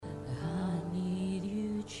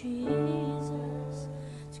Jesus,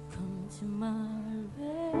 to come to my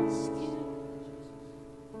rescue.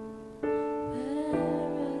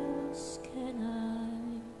 Where else can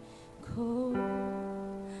I go?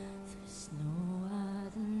 There's no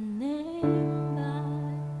other name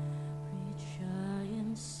by which I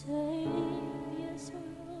am saved. Yes, oh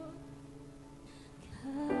Lord,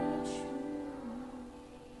 capture me.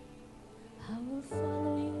 I will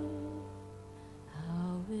follow you.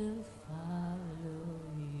 I will follow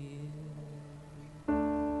you.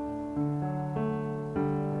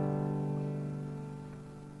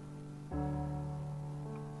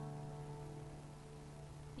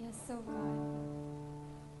 Yes, so God,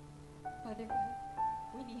 Father God,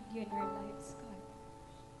 we need you in our lives, God.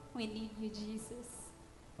 We need you, Jesus.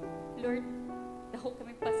 Lord, dako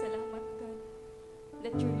kami pasalamat, God,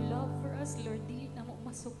 that your love for us, Lord, di na mo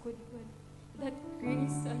masukod, God. That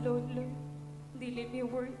grace alone, Lord, dili me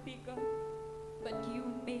worthy, God, but you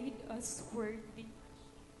made us worthy.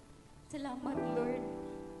 Salamat, Lord,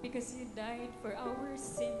 because you died for our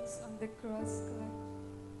sins on the cross, God.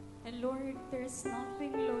 And Lord, there's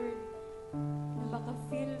nothing, Lord, na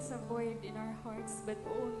maka-fill sa void in our hearts, but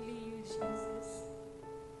only you, Jesus.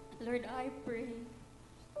 Lord, I pray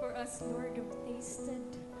for us, Lord, who've tasted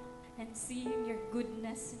and seen your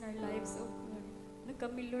goodness in our lives, oh God. Na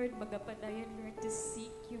kami, Lord, magapadayan, Lord, to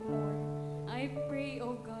seek you more. I pray,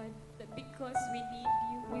 oh God, that because we need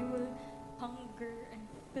you, we will hunger and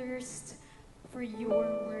thirst for your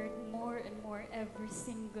word more and more every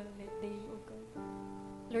single day, oh God.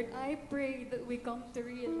 Lord, I pray that we come to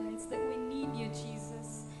realize that we need you,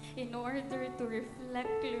 Jesus, in order to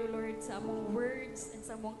reflect you, Lord, sa among words and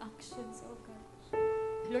sa among actions, oh God.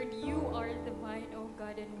 Lord, you are the vine, oh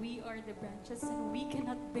God, and we are the branches, and we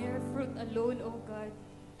cannot bear fruit alone, oh God.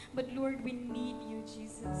 But Lord, we need you,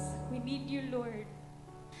 Jesus. We need you, Lord,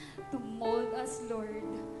 to mold us, Lord,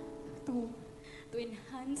 to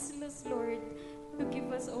enhance us, Lord, to give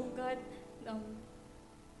us, oh God,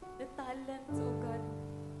 the talents, oh God,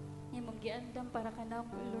 yung magiandam para ka na,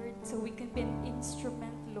 Lord, so we can be an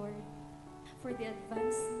instrument, Lord, for the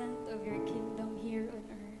advancement of your kingdom here on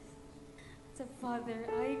earth. So, Father,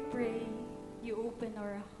 I pray you open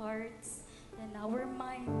our hearts and our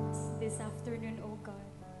minds this afternoon, oh God,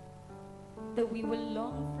 that we will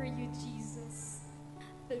long for you, Jesus,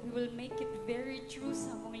 that we will make it very true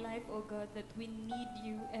sa among life, oh God, that we need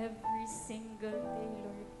you every single day,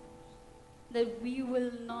 Lord. That we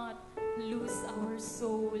will not lose our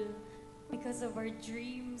soul because of our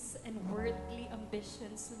dreams and worldly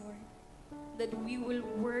ambitions, Lord. That we will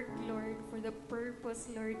work, Lord, for the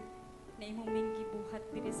purpose, Lord, na imong gibuhat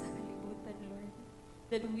diri sa kalibutan, Lord.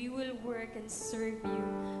 That we will work and serve you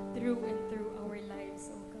through and through our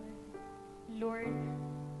lives, oh God. Lord,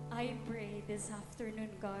 I pray this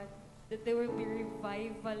afternoon, God, that there will be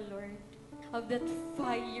revival, Lord, of that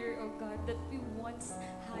fire, oh God, that we once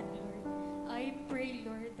had, Lord. I pray,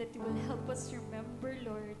 Lord, that you will help us remember,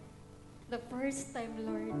 Lord, the first time,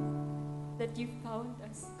 Lord, that you found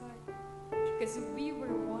us, God. Because we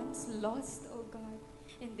were once lost, oh God,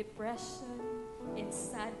 in depression, in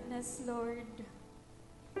sadness, Lord,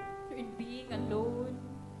 in being alone.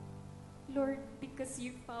 Lord, because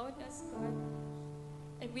you found us, God.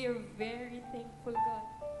 And we are very thankful, God,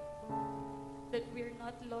 that we are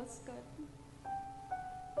not lost, God,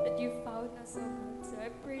 that you found us, oh God. So I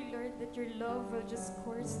pray, Lord, that your love will just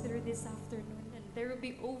course through this afternoon and there will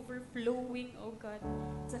be overflowing, oh God,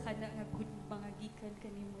 sa kana nga good mga gikan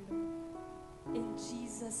kanimo, Lord. In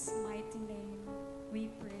Jesus' mighty name, we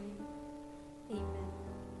pray. Amen.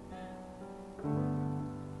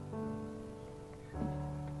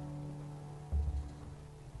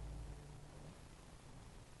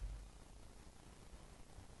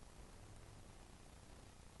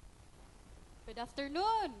 Good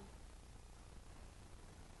afternoon.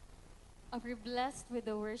 Are we blessed with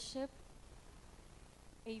the worship?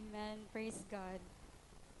 Amen. Praise God.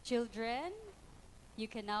 Children, you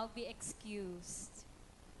can now be excused.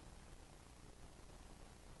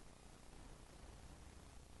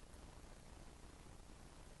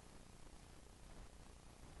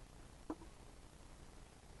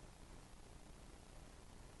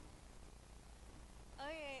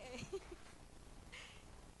 Okay.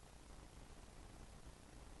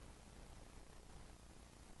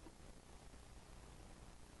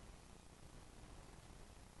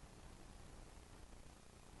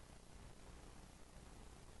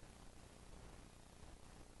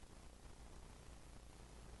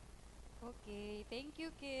 Okay, thank you,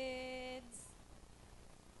 kids.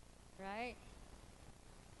 Right.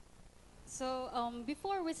 So,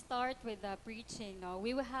 before we start with the preaching,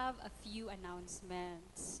 we will have a few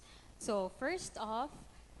announcements. So, first off,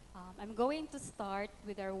 I'm going to start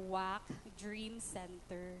with our WAC Dream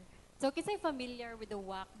Center. So, kisay familiar with the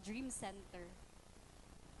WAC Dream Center?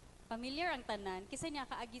 Familiar ang tanan? Kisay niya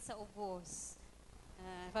kaagi sa ubos?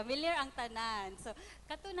 Familiar ang tanan. So,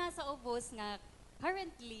 katuna sa ubos nga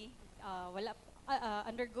currently, wala,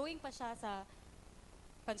 undergoing pa siya sa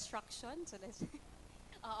construction. So, let's,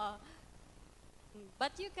 oo.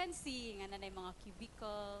 But you can see nga na mga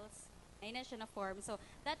cubicles, na siya na form. So,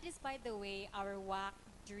 that is, by the way, our WAC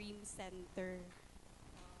Dream Center.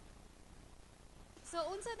 So,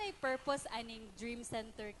 unsa na purpose aning Dream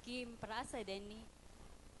Center, Kim? Para sa din ni?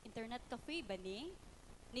 Internet cafe ba ni?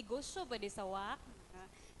 Negosyo ba di sa WAC?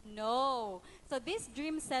 No. So, this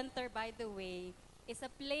Dream Center, by the way, is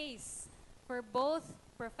a place for both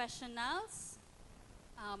professionals,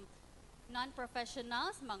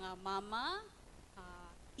 non-professionals, mga mama,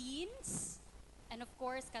 teens, and of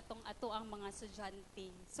course, katong ato ang mga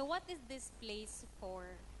estudyante. So what is this place for?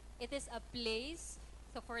 It is a place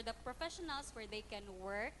so for the professionals where they can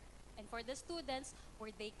work, and for the students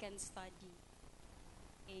where they can study.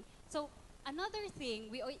 Okay. So another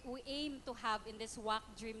thing we aim to have in this WAC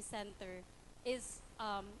Dream Center is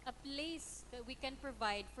a place that we can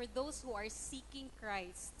provide for those who are seeking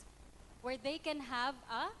Christ, where they can have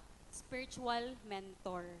a spiritual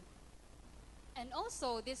mentor. And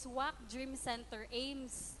also, this WAC Dream Center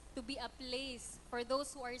aims to be a place for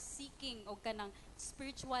those who are seeking o kanang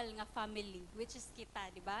spiritual nga family, which is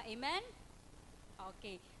kita, di ba? Amen?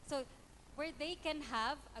 Okay. So, where they can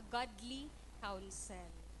have a godly counsel.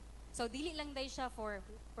 So, dili lang day siya for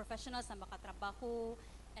professionals na makatrabaho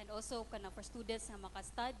and also kana for students na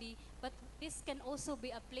makastudy, but this can also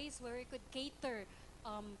be a place where we could cater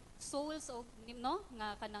souls of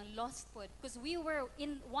nga kanang lost pod, because we were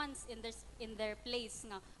once in their place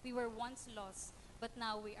nga we were once lost but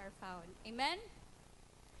now we are found. Amen.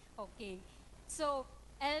 Okay, so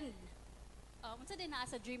and unsa din naa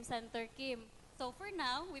sa Dream Center, Kim? So for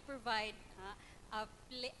now we provide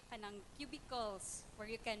kanang cubicles where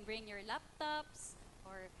you can bring your laptops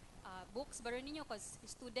or books baro ninyo because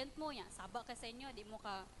student mo ya saba ka sa inyo di mo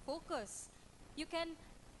ka focus. You can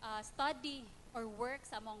study or work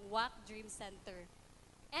sa among WAC Dream Center.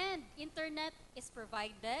 And internet is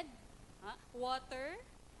provided, water,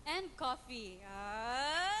 and coffee.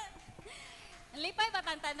 Lipay ba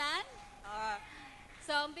tantanan?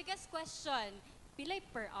 So, ang biggest question, pilay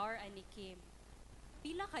per hour ani Kim?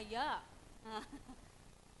 Pila kaya?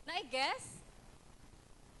 Na-guess?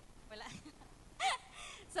 Wala.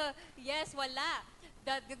 So, yes, wala.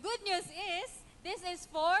 The good news is, this is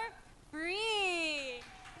for free.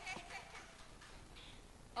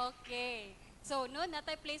 Okay. So, no,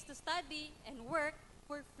 natay place to study and work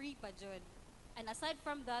for free pa jud. And aside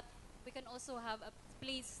from that, we can also have a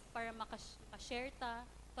place para makashare ta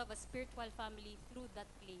to have a spiritual family through that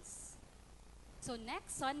place. So,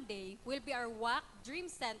 next Sunday will be our WAC Dream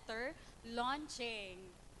Center launching.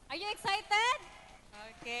 Are you excited?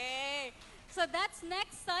 Okay. So, that's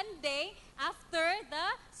next Sunday after the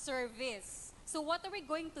service. So, what are we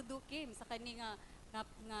going to do, Kim, sa kani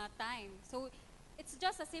nga time? So, it's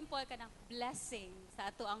just a simple kind of blessing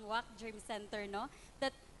sa ato ang WAC Dream Center, no?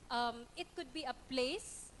 That it could be a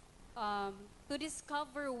place to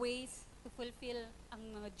discover ways to fulfill ang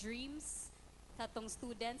mga dreams sa atong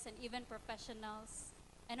students and even professionals.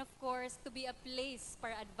 And of course, to be a place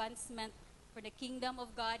para advancement for the kingdom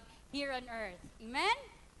of God here on earth. Amen?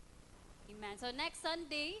 Amen. So next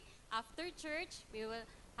Sunday, after church, we will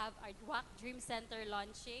have our WAC Dream Center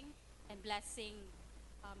launching and blessing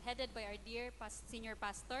headed by our dear senior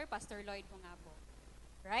pastor, Pastor Lloyd Mungabo.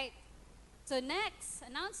 Right? So next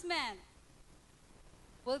announcement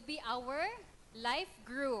will be our life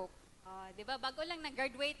group. Di ba? Bago lang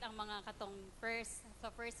nag-graduate ang mga katong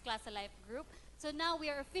first class sa life group. So now we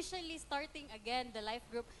are officially starting again the life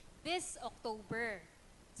group this October.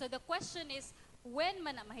 So the question is, when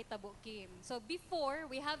man na mahitabo, Kim? So before,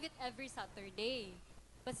 we have it every Saturday.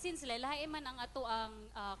 But since lalahi man ang ato ang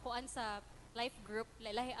kuan sa life group,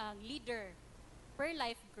 lalahi ang leader per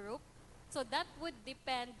life group. So that would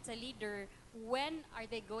depend sa leader when are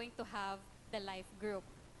they going to have the life group.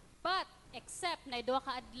 But except na duha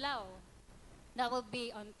ka adlaw, that will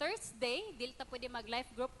be on Thursday, dili ta pwede mag life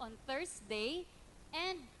group on Thursday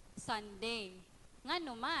and Sunday. Nga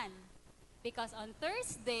naman, because on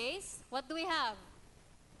Thursdays, what do we have?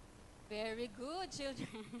 Very good,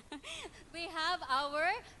 children. We have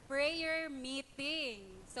our prayer meeting.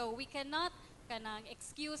 So we cannot kanang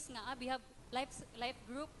excuse nga we have life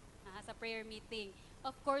group sa prayer meeting.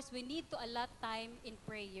 Of course, we need to allot time in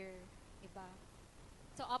prayer, diba?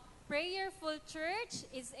 So a prayerful church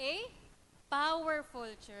is a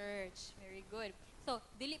Powerful church. Very good. So,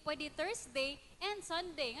 dili pwede Thursday and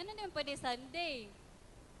Sunday. Ano naman pwede Sunday?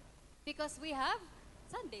 Because we have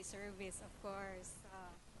Sunday service, of course.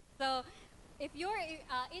 So, if you're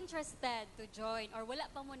interested to join or wala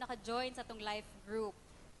pa mo naka-join sa tong life group,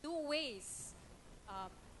 two ways.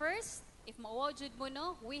 First, if mawajud mo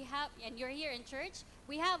no, we have, and you're here in church,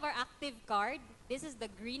 we have our active card. This is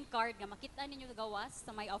the green card nga makita ninyo gawas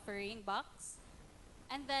sa may offering box.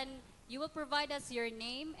 And then, you will provide us your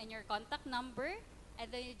name and your contact number,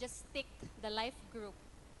 and then you just tick the life group.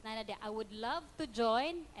 I would love to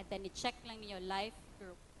join, and then i-check lang niyo life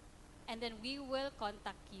group. And then we will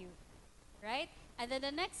contact you. Right? And then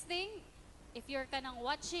the next thing, if you're kanang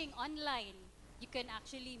watching online, you can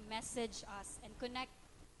actually message us and connect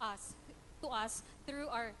us to us through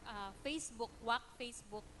our Facebook, WAC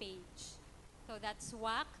Facebook page. So that's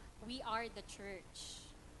WAC, We Are the Church.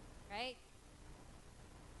 Right?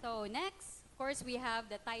 So next, of course, we have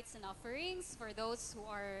the tithes and offerings. For those who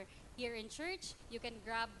are here in church, you can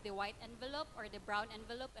grab the white envelope or the brown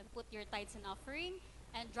envelope and put your tithes and offering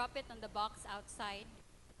and drop it on the box outside.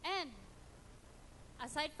 And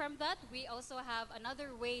aside from that, we also have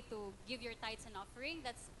another way to give your tithes and offering.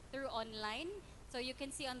 That's through online. So you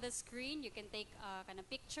can see on the screen, you can take a kind of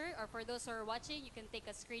picture, or for those who are watching, you can take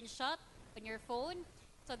a screenshot on your phone.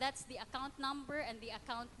 So that's the account number and the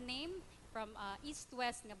account name from East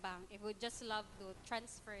West nga bank. If we just love to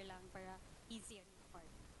transfer lang para easy on your part.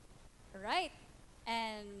 Alright.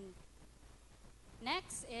 And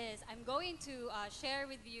next is, I'm going to share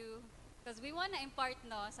with you, because we want to impart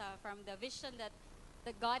from the vision that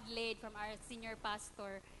God laid from our senior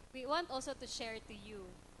pastor, we want also to share to you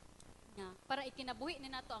para ikinabuhi ni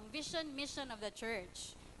nato ang vision, mission of the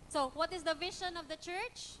church. So, what is the vision of the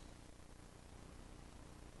church?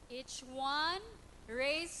 Each one,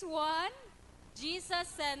 race one,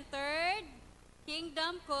 Jesus-centered,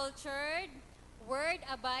 kingdom-cultured,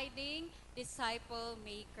 word-abiding,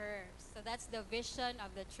 disciple-makers. So that's the vision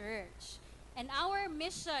of the church. And our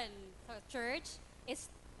mission sa church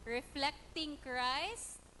is reflecting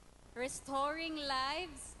Christ, restoring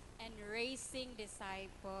lives, and raising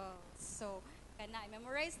disciples. So, kana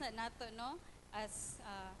memorize na nato no as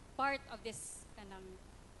part of this kanang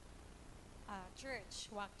church,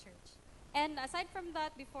 WAC Church. And aside from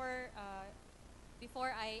that, before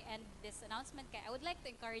I end this announcement, I would like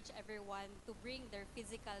to encourage everyone to bring their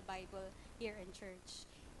physical Bible here in church.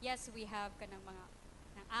 Yes, we have kanang mga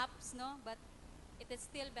apps, no, but it is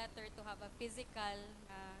still better to have a physical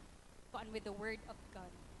kuan with the Word of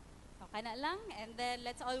God. So, kana lang. And then,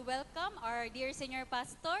 let's all welcome our dear senior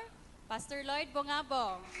pastor, Pastor Lloyd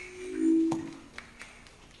Bongabong.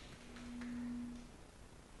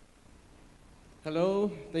 Hello,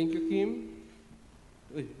 thank you, Kim.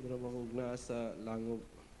 Uy, maramang nasa langob.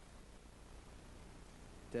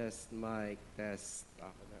 Test, mic, test.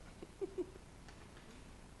 Ako na.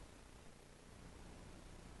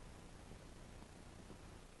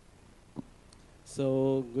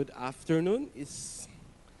 So, good afternoon. It's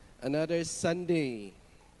another Sunday.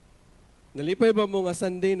 Nalipay ba mo nga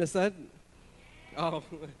Sunday na sad? Oh,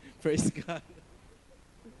 praise God.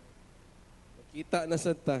 Kita na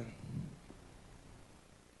sad ta.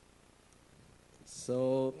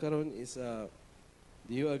 So, karon is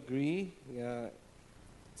do you agree nga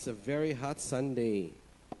it's a very hot Sunday?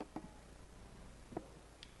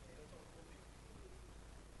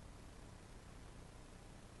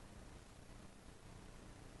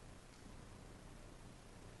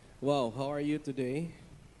 Wow, how are you today?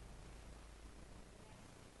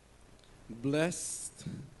 Blessed.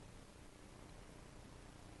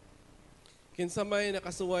 Kinsa may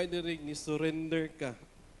nakasuway diri ni surrender ka.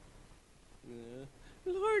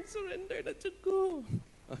 Lord, surrender na jud ko.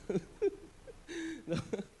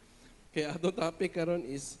 Kaya atong topic karon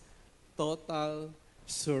is total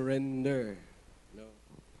surrender. No.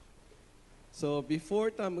 So before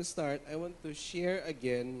ta mag-start, I want to share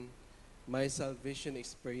again my salvation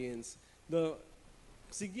experience. No,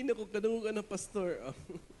 sige na ko kadungan na pastor.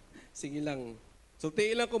 Sige lang.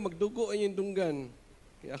 Sulti lang ko magdugo ang yung dunggan.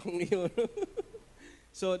 Kaya akong iyon.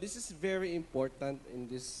 So this is very important in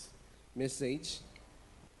this message.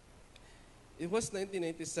 It was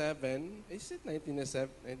 1997. Is it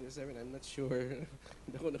 1997? I'm not sure.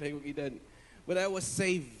 Hindi ako nakayong edad. But I was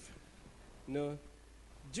saved. No?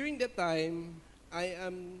 During that time, I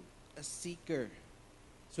am a seeker.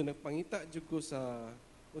 So nagpangita jud ko sa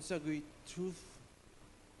unsagoy truth.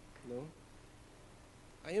 No?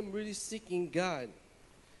 I am really seeking God.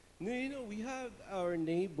 No, you know, we have our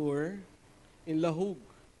neighbor in Lahug.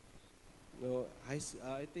 No, I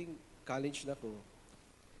think college na ko.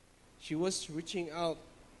 She was reaching out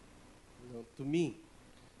to me.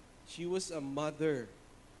 She was a mother.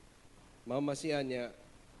 Mama siya niya,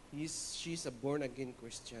 she's a born-again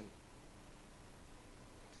Christian.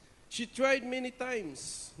 She tried many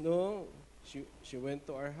times, no? She went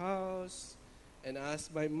to our house and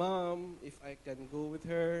asked my mom if I can go with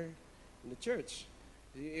her in the church.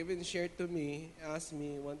 She even shared to me, asked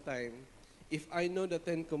me one time, if I know the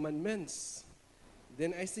 10 Commandments.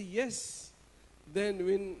 Then I say yes. Then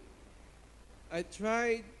when I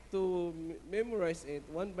tried to memorize it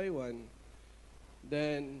one by one,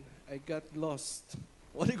 then I got lost.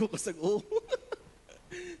 Wala ko kasag-o.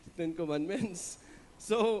 10 Commandments.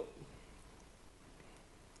 So,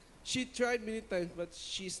 she tried many times, but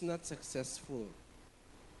she's not successful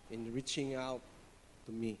in reaching out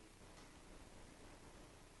to me.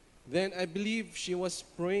 Then I believe she was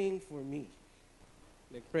praying for me.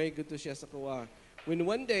 Nag-pray ko to siya sa kuwa. When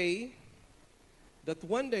one day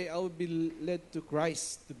I will be led to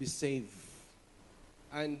Christ to be saved.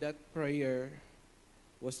 And that prayer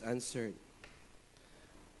was answered.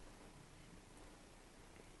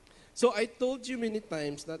 So I told you many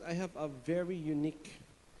times that I have a very unique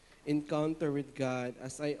encounter with God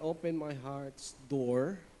as I opened my heart's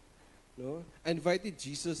door. No? I invited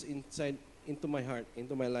Jesus into my heart,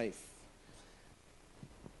 into my life.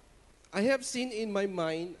 I have seen in my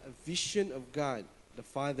mind a vision of God, the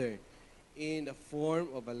Father, in the form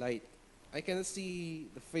of a light. I cannot see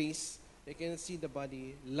the face, I cannot see the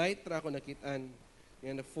body. Light ra ako nakitaan,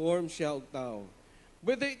 nga na form siya og tao.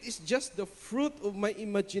 Whether it is just the fruit of my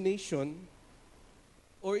imagination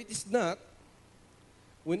or it is not,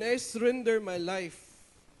 when I surrender my life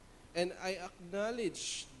and I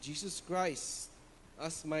acknowledge Jesus Christ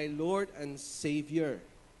as my Lord and Savior,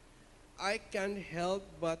 I can't help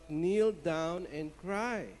but kneel down and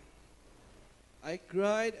cry. I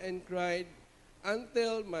cried and cried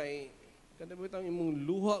until my kadabutang imong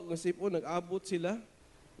luha ng sipo nag-abot sila.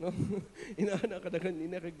 No? Inaana kadagan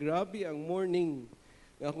grabe ang morning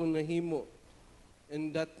nga akong nahimo.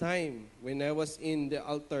 And that time when I was in the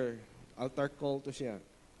altar call to siya.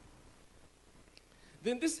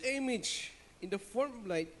 Then this image in the form of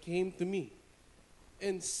light came to me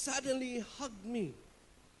and suddenly hugged me.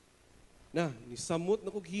 Na, nisamot na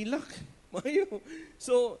kog hilak. Mayo.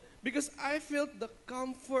 So, because I felt the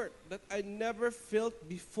comfort that I never felt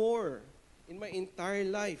before in my entire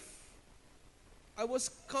life. I was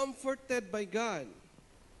comforted by God.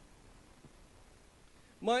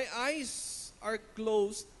 My eyes are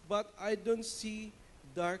closed, but I don't see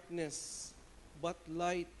darkness, but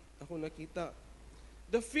light ako nakita.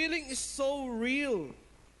 The feeling is so real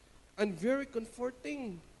and very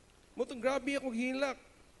comforting. Motong grabe akong hilak.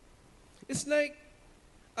 It's like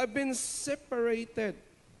I've been separated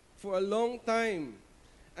for a long time,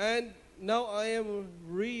 and now I am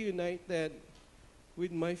reunited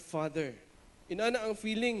with my Father. Inana ang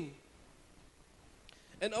feeling.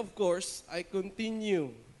 And of course, I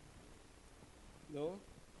continue. No?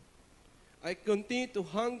 I continue to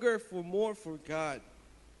hunger for more for God.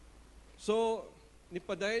 So,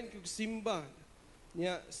 nipadayon ko simba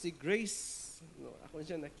niya si Grace. No, ako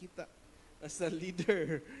siya nakita as a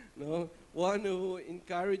leader, no? One who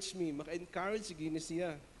encouraged me, maka-encourage gini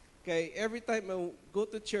siya. Kay every time I go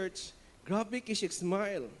to church, grabe kay siya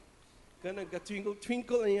smile. Kanang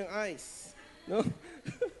twinkle in your eyes, no?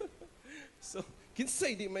 So,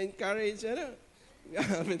 kinsay di ma-encourage ano?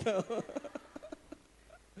 Grabe daw.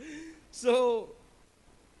 So,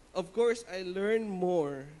 of course, I learned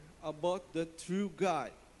more about the true God.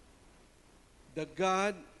 The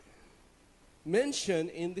God mentioned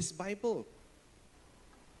in this Bible.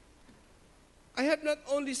 I have not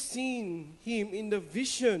only seen Him in the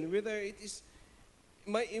vision, whether it is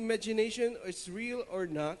my imagination or it's real or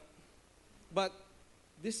not, but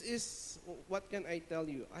this is, what can I tell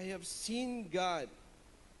you? I have seen God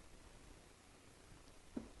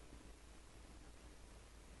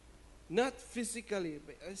not physically,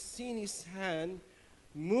 but I've seen His hand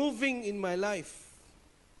moving in my life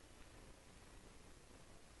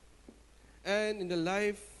and in the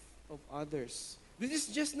life of others. This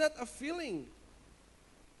is just not a feeling.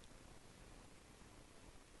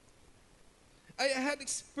 I had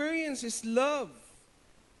experienced His love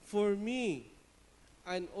for me,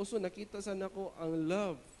 and also nakita sana ko ang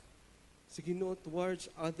love sa Ginoo towards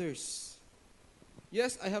others.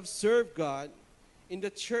 Yes, I have served God in the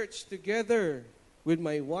church together with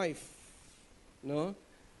my wife. No?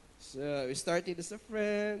 So, we started as a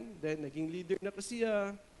friend, then naging leader na ko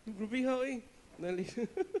siya. Grabe ha eh.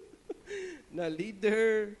 Na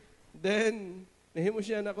leader. Then, nahimo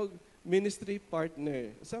siya na ako ministry partner.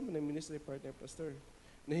 Sama na ministry partner, pastor.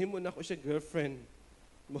 Nahimo na ako siya girlfriend.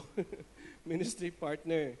 Ministry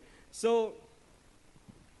partner. So,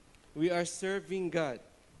 we are serving God.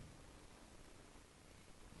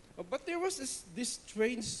 But there was this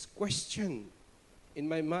strange question in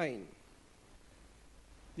my mind.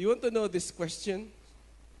 Do you want to know this question?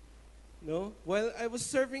 No? While I was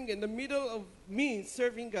serving, in the middle of me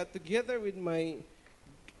serving God together with my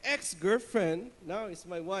ex-girlfriend, now it's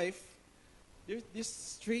my wife, there's these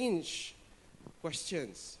strange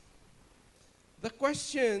questions. The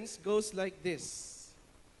questions goes like this.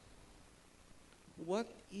 What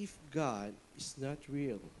if God is not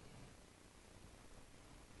real?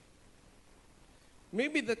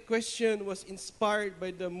 Maybe that question was inspired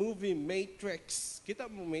by the movie Matrix. Kita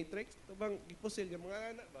mo Matrix? Ito bang ipusil yung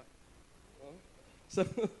mga anak ba? Oh. So,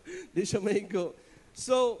 di siya maigo.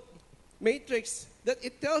 So, Matrix, that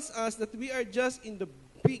it tells us that we are just in the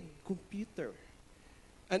big computer.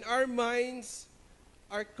 And our minds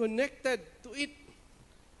are connected to it.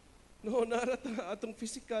 No, narata atong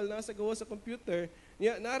physical nasa gawa sa computer,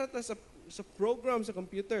 niya narata sa program sa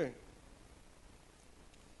computer.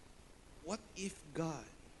 What if God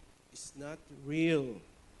is not real?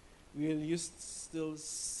 Will you still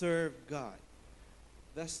serve God?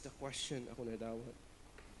 That's the question ako nadawat.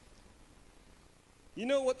 You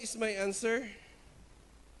know what is my answer?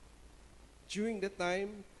 During the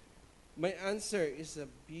time, my answer is a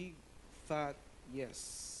big, fat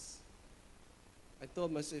yes. I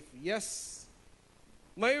told myself, yes.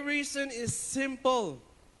 My reason is simple.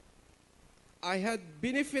 I had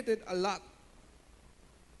benefited a lot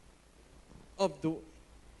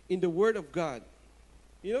in the Word of God.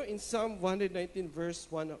 You know, in Psalm 119, verse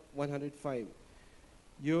 105,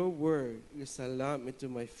 your word is a lamp unto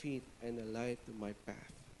my feet and a light to my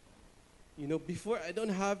path. You know, before I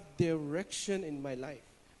don't have direction in my life.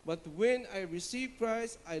 But when I received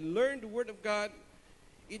Christ, I learned the Word of God.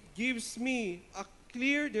 It gives me a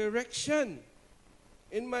clear direction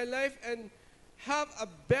in my life and have a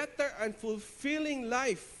better and fulfilling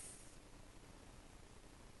life.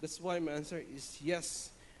 That's why my answer is yes,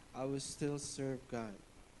 I will still serve God.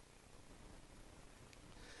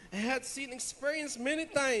 I had experienced many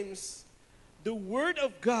times the Word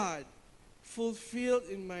of God fulfilled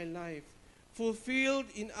in my life, fulfilled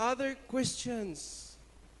in other Christians.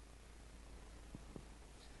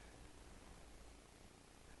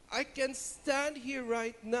 I can stand here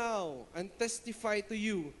right now and testify to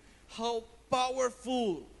you how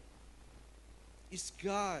powerful is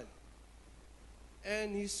God.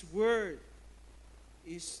 And His Word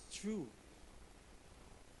is true.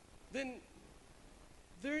 Then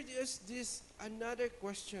there is another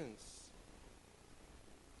questions.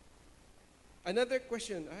 Another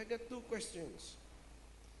question. I got two questions.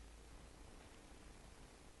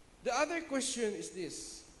 The other question is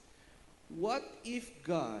this. What if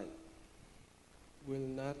God will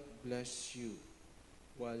not bless you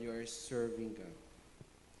while you are serving God?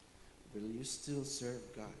 Will you still serve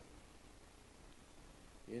God?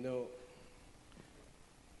 You know,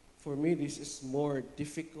 for me, this is more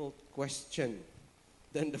difficult question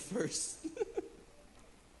than the first.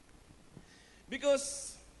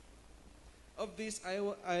 Because of this,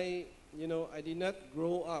 I did not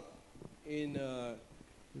grow up in a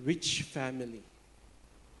rich family.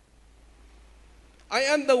 I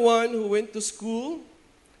am the one who went to school,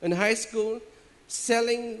 in high school,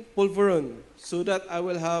 selling pulveron so that I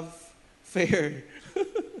will have fare.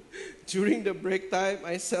 During the break time,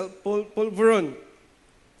 I sell pulveron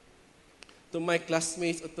to my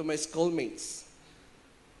classmates or to my schoolmates.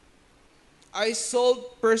 I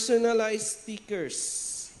sold personalized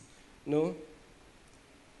stickers, no?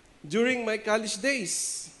 During my college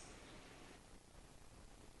days.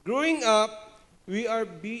 Growing up, we are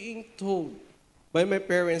being told by my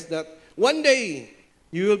parents that one day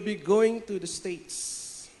you will be going to the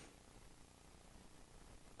States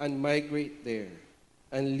and migrate there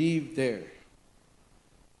and live there.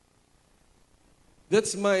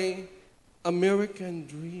 That's my American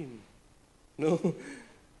dream. No?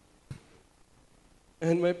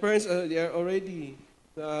 And my parents, they are already,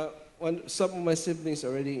 some of my siblings are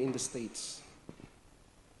already in the States.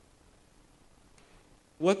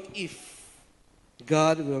 What if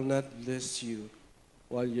God will not bless you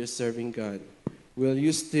while you're serving God? Will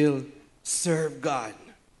you still serve God?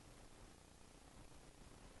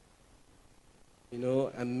 You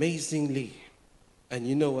know, amazingly, and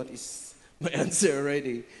you know what is my answer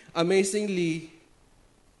already. Amazingly,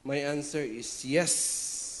 my answer is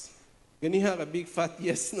yes. Ganiha ka big fat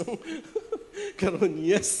yes, no? Karon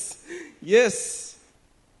yes. Yes.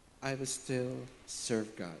 I will still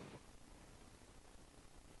serve God.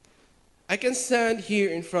 I can stand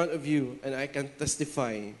here in front of you and I can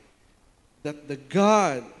testify that the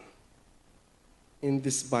God in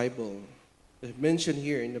this Bible, mentioned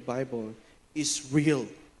here in the Bible, is real.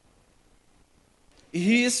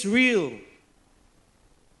 He is real.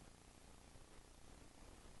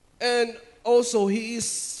 And also, He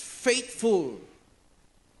is faithful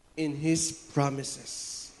in His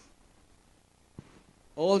promises.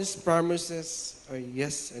 All His promises are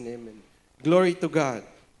yes and amen. Glory to God.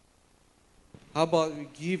 How about we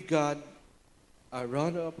give God a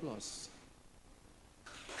round of applause?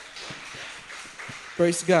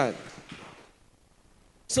 Praise God.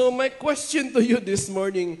 So my question to you this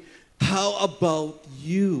morning, how about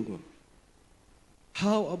you?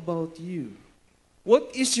 How about you?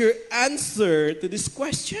 What is your answer to these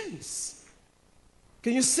questions?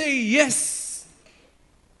 Can you say yes?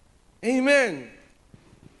 Amen.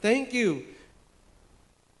 Thank you.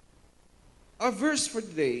 Our verse for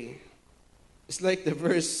today is like the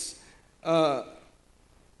verse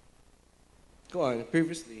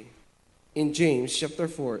previously in James chapter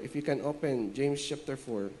 4. If you can open James chapter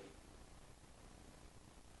 4.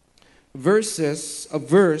 Verse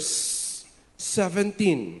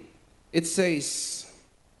 17. It says,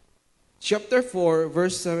 chapter 4,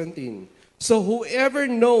 verse 17. So whoever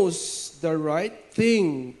knows the right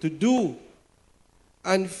thing to do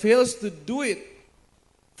and fails to do it,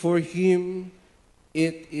 for him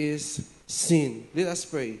it is sin. Let us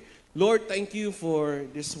pray. Lord, thank you for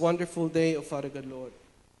this wonderful day, oh Father God, Lord,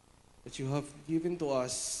 that you have given to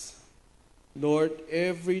us. Lord,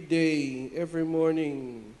 every day, every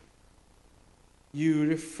morning, you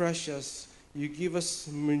refresh us. You give us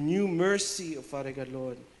new mercy, oh Father God,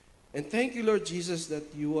 Lord. And thank you, Lord Jesus, that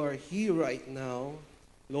you are here right now.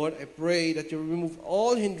 Lord, I pray that you remove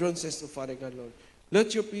all hindrances, oh Father God, Lord.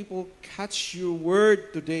 Let your people catch your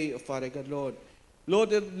word today, oh Father God, Lord.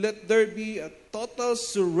 Lord, let there be a total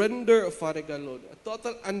surrender, oh Father God, Lord. A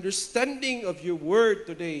total understanding of your word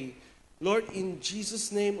today. Lord, in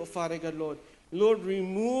Jesus' name, oh Father God, Lord. Lord,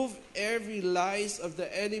 remove every lies of the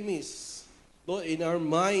enemies, Lord, in our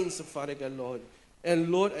minds, oh Father God, Lord. And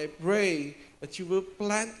Lord, I pray that you will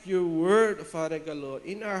plant your word, oh Father God, Lord,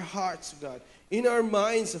 in our hearts, God, in our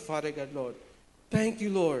minds, oh Father God, Lord. Thank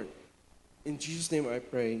you, Lord. In Jesus' name I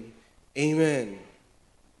pray. Amen.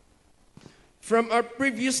 From our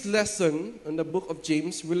previous lesson on the book of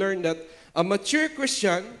James, we learned that a mature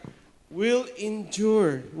Christian will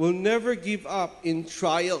endure, will never give up in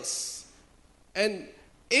trials, and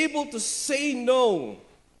able to say no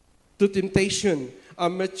to temptation. A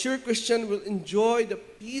mature Christian will enjoy the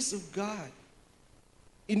peace of God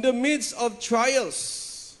in the midst of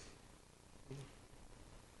trials.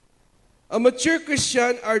 A mature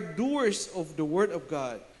Christian are doers of the Word of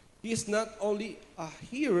God. He is not only a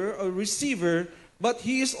hearer or receiver, but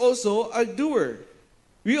he is also a doer.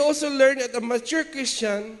 We also learn that a mature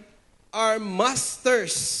Christian are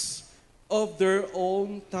masters of their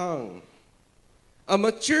own tongue. A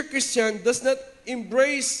mature Christian does not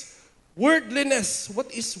embrace worldliness.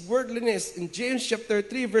 What is worldliness? In James chapter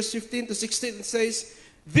 3, verse 15 to 16, it says,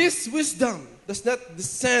 this wisdom does not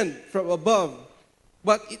descend from above,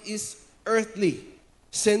 but it is earthly,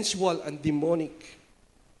 sensual, and demonic.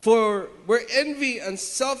 For where envy and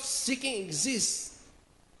self-seeking exist,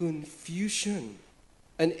 confusion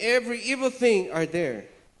and every evil thing are there.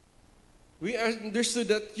 We understood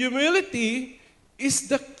that humility is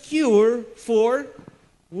the cure for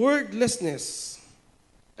wordlessness.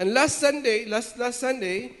 And last Sunday,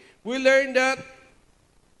 we learned that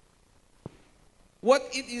what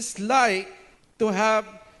it is like to have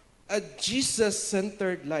a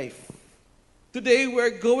Jesus-centered life. Today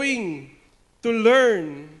we're going to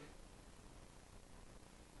learn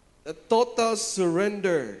the total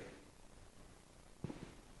surrender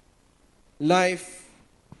life.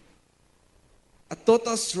 A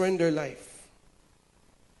total surrender life.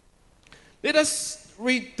 Let us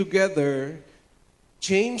read together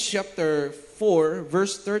James chapter 4,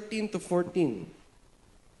 verse 13 to 14.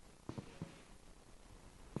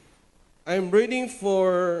 I'm reading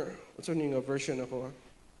for, what's the name of version ako?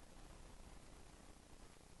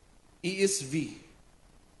 ESV.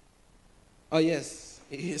 Oh yes,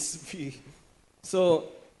 ESV. So,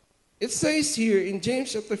 it says here in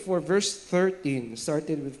James chapter 4, verse 13,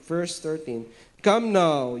 started with verse 13, come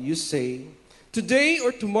now, you say, today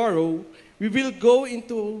or tomorrow, we will go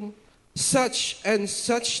into such and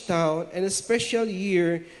such town and a special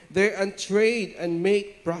year there and trade and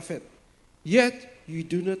make profit. Yet, you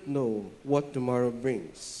do not know what tomorrow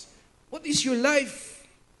brings. What is your life?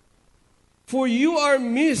 For you are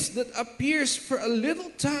mist that appears for a little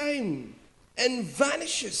time and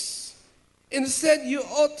vanishes. Instead, you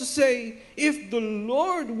ought to say, if the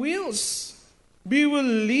Lord wills, we will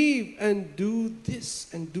live and do this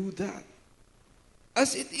and do that.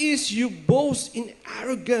 As it is, you boast in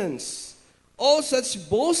arrogance. All such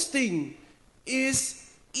boasting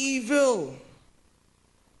is evil.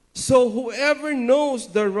 So whoever knows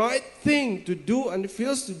the right thing to do and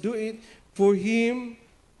fails to do it, for him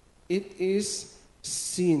it is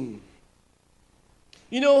sin.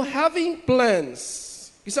 You know, having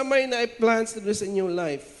plans. Isa may na plans na sa inyong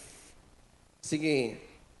life. Sige.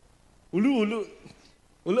 Ulo.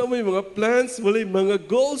 Wala mo yung mga plans, wala yung mga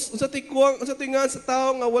goals. Unsa tingan sa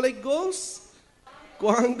tao nga walay goals?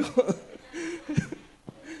 Kuwang go.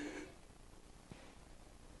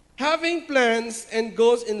 Having plans and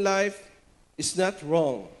goals in life is not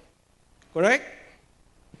wrong. Correct?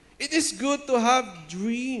 It is good to have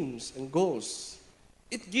dreams and goals.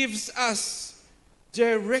 It gives us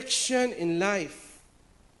direction in life.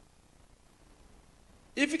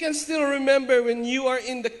 If you can still remember when you are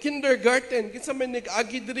in the kindergarten, kinsa may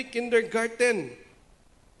nag-agi diri kindergarten.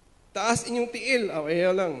 Taas inyong tiil.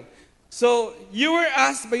 Ayaw lang. So, you were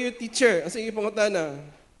asked by your teacher. Ang sige pangutana.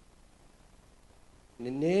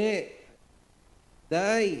 Nene,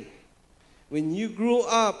 Day, when you grow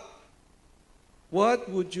up, what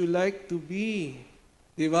would you like to be?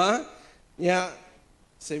 Diba? Yeah.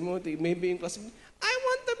 Say mo, maybe in class, I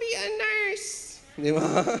want to be a nurse. Diba?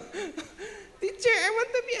 Teacher, I want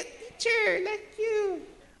to be a teacher like you.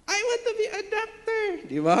 I want to be a doctor.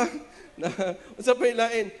 Diba? Unsa pa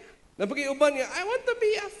ilain? Napag-iuban nga, I want to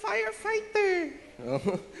be a firefighter.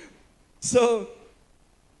 So,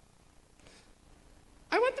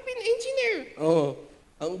 I want to be an engineer. Oh,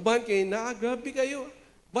 ang uban kay grabe kayo.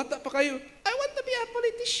 Bata pa kayo. I want to be a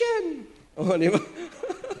politician. Oh, di ba?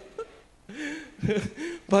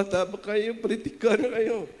 Bata pa kayo, politika na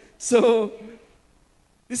kayo. So,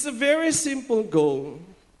 this is a very simple goal,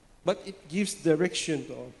 but it gives direction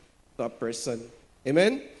to a person.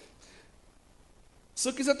 Amen?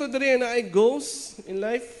 So, kisa to diri na ay goals in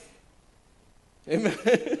life. Amen?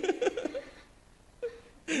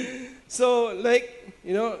 So, like,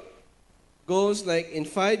 you know, goals like in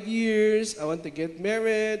 5 years, I want to get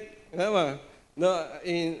married. No,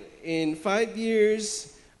 in 5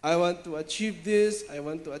 years, I want to achieve this, I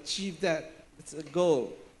want to achieve that. It's a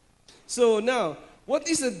goal. So now, what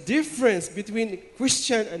is the difference between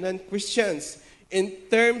Christian and non-Christians in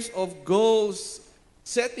terms of goals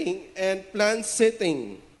setting and plan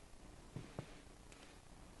setting?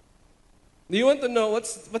 Do you want to know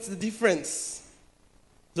what's the difference?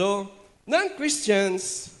 So,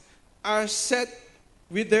 non-Christians are set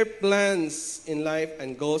with their plans in life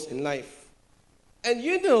and goals in life. And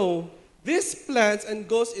you know, these plans and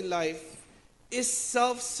goals in life is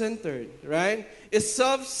self-centered, right? It's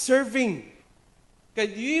self-serving.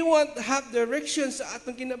 Because you want to have direction sa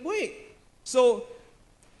atong kinabuhi. So,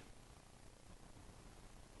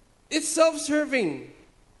 it's self-serving.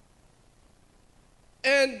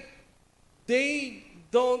 And they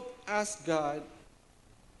don't ask God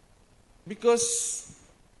because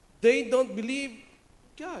they don't believe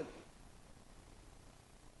God.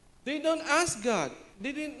 They don't ask God.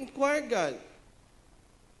 They didn't inquire God.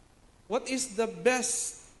 What is the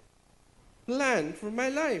best plan for my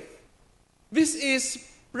life? This is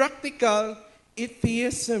practical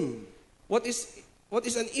atheism. What is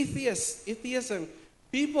an atheist? Atheism.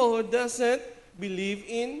 People who doesn't believe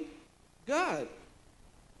in God.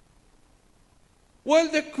 While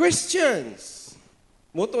the Christians,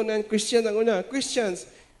 moto ng Christian ang una, Christians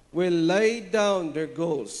will lay down their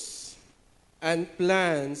goals and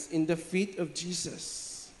plans in the feet of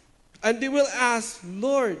Jesus. And they will ask,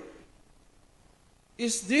 Lord,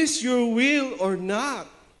 is this your will or not?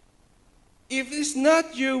 If it's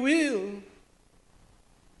not your will,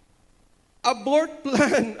 abort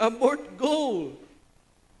plan, abort goal.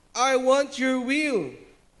 I want your will.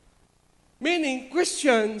 Meaning,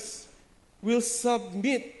 Christians will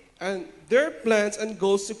submit and their plans and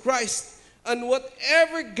goals to Christ. And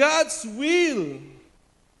whatever God's will,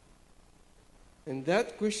 and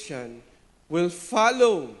that Christian will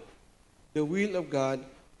follow the will of God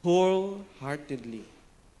wholeheartedly.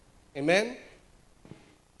 Amen?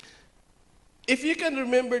 If you can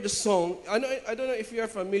remember the song, I don't know if you are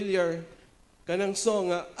familiar kanang song,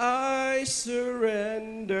 I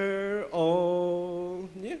surrender all.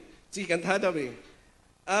 Yeah. Sige, kantada ba eh.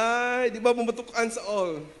 Ay, di ba pumatukan sa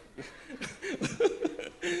all?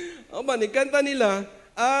 O man, ikanta nila,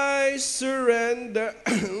 I surrender.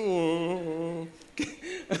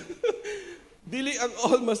 Dili ang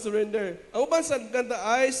all must surrender. Ang uban sa kanta,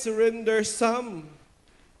 I surrender some.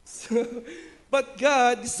 But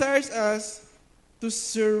God desires us to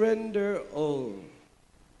surrender all.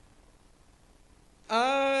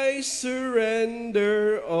 I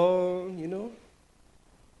surrender all, you know.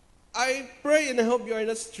 I pray and I hope you are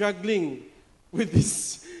not struggling with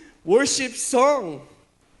this worship song.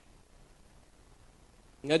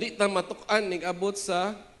 Nga di ta matukan, nag-abot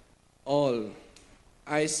sa all.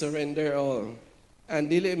 I surrender all. And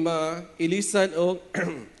dili ilisan o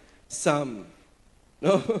some.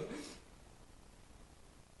 No?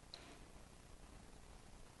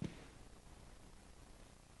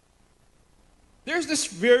 There's this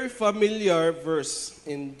very familiar verse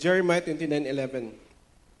in Jeremiah 29:11.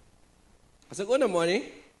 Kasag una mo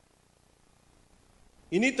ni?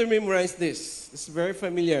 You need to memorize this. It's very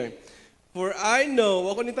familiar. For I know,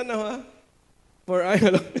 ako ni tanaw ha? For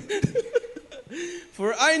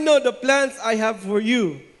I know the plans I have for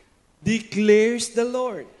you, declares the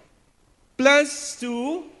Lord. Plans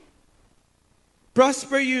to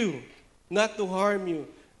prosper you, not to harm you.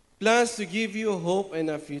 Plans to give you hope and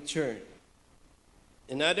a future.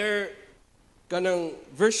 Another kanang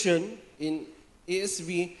version in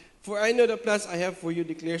ESV, for I know the plans I have for you,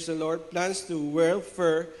 declares the Lord, plans to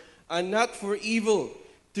welfare and not for evil,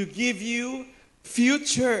 to give you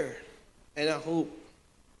future and a hope.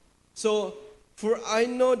 So, for I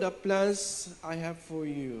know the plans I have for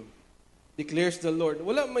you, declares the Lord.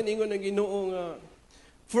 Wala man ingon ang Ginoo nga,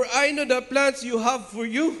 for I know the plans you have for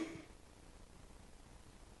you.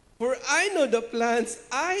 For I know the plans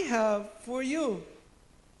I have for you.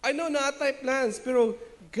 I know na atay plans, pero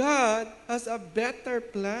God has a better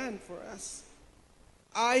plan for us.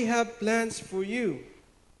 I have plans for you.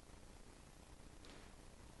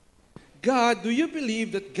 God, do you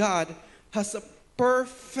believe that God has a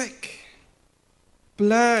perfect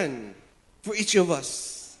plan for each of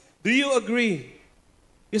us? Do you agree?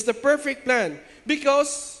 It's the perfect plan.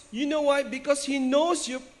 Because, you know why? Because He knows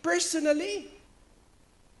you personally.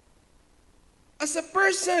 As a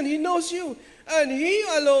person, He knows you. And He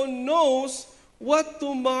alone knows what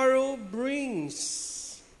tomorrow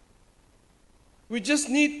brings. We just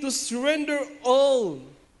need to surrender all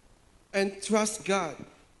and trust God.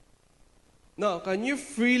 Now, can you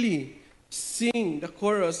freely sing the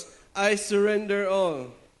chorus, I surrender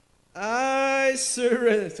all? I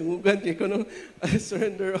surrender. Sumugan ko, no? I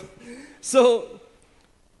surrender all. So,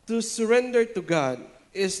 to surrender to God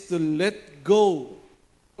is to let go.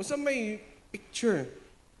 Kung sa may picture,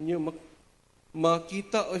 niyo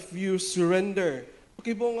makita if you surrender.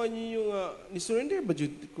 Okay, bunga niyo yung, ni-surrender ba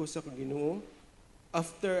jud ko sa Ginoo?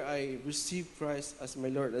 After I received Christ as my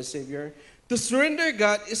Lord and Savior. To surrender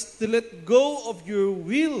God is to let go of your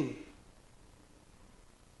will.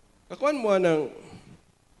 Kakuan mo ng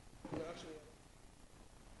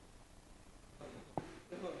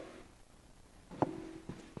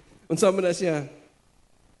unsa man na siya?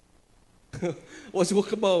 Was ko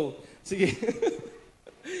kabaw. Sige.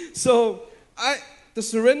 So, to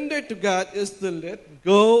surrender to God is to let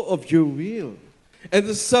go of your will and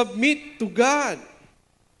to submit to God.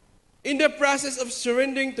 In the process of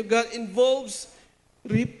surrendering to God involves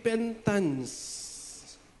repentance.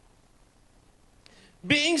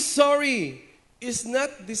 Being sorry is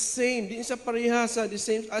not the same. Di sa parehasa, the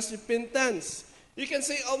same as repentance. You can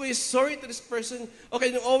say always sorry to this person. Okay,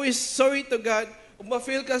 no, always sorry to God. Kung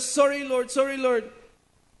ma-fail ka, sorry Lord, sorry Lord.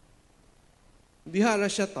 Diha na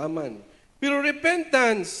siya taman. Pero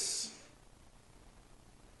repentance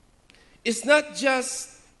is not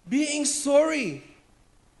just being sorry,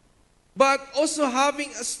 but also having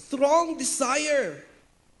a strong desire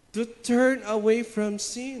to turn away from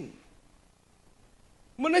sin.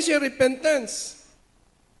 Muna siya repentance.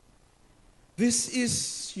 This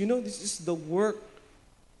is the work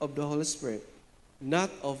of the Holy Spirit,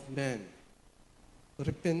 not of man.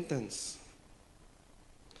 Repentance.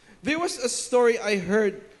 There was a story I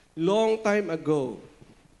heard long time ago.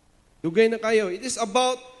 Dugay na kayo. It is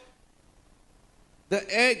about the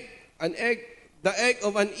egg. The egg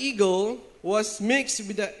of an eagle was mixed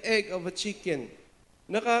with the egg of a chicken.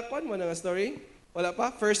 Nakakuan mo na nga story? Wala pa?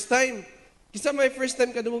 First time. Kisa may first time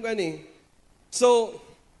kadungog ani. So,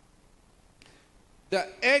 the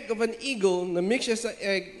egg of an eagle na mix siya sa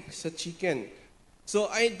egg sa chicken. So,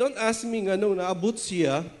 don't ask me nga nung naabot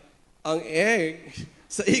siya ang egg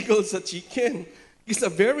sa eagle sa chicken. It's a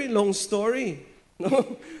very long story.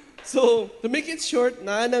 No? So, to make it short,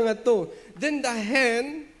 naana nga to. Then the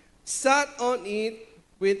hen sat on it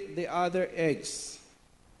with the other eggs.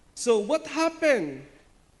 So, what happened?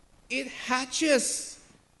 It hatches.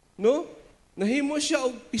 No? Nahimo siya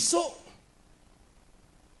og piso.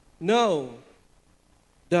 Now,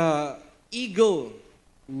 the eagle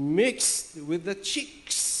mixed with the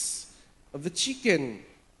chicks of the chicken,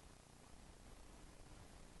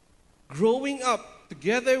 growing up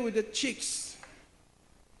together with the chicks.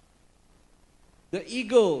 The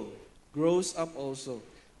eagle grows up also.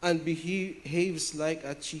 and behaves like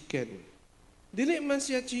a chicken. Dili man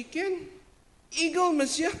siya chicken, eagle man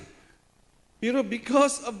siya. Pero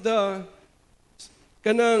because of the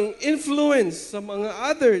kanang influence sa mga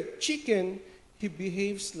other chicken, he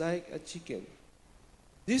behaves like a chicken.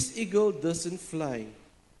 This eagle doesn't fly.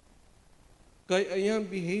 Kaya iyang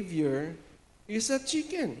behavior is a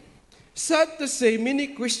chicken. Sad to say, many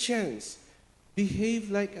Christians behave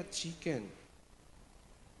like a chicken.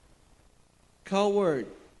 Coward.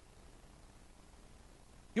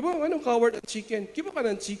 Diba, anong coward at chicken? Kiba ka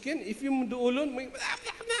ng chicken? If yung duulon, may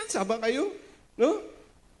saba kayo? No?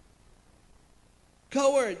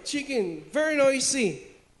 Coward, chicken, very noisy.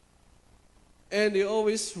 And they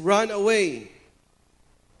always run away.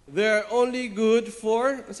 They're only good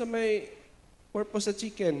for, sa may purpose sa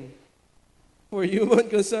chicken? For human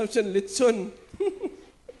consumption, lechon.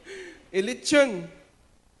 Lechon.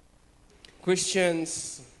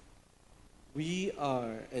 Christians, we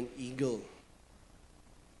are an eagle.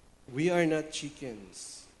 We are not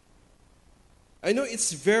chickens. I know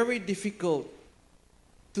it's very difficult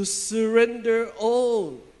to surrender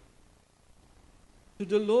all to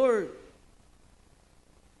the Lord.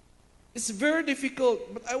 It's very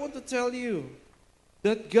difficult, but I want to tell you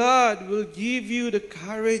that God will give you the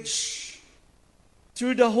courage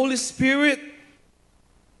through the Holy Spirit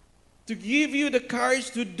to give you the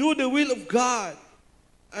courage to do the will of God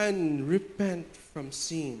and repent from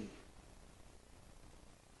sin.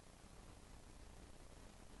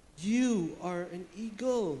 You are an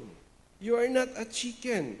eagle. You are not a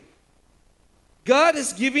chicken. God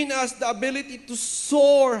has given us the ability to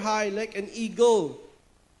soar high like an eagle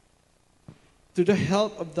through the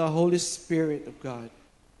help of the Holy Spirit of God.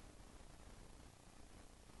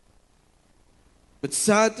 But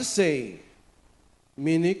sad to say,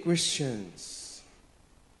 many Christians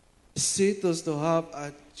sit us to have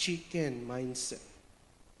a chicken mindset.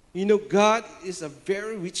 You know, God is a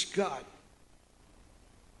very rich God.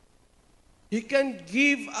 He can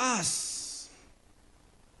give us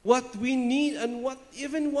what we need and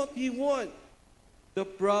even what we want. The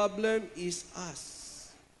problem is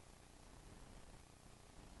us.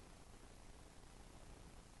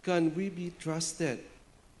 Can we be trusted?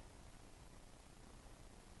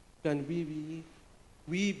 Can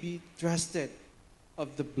we be trusted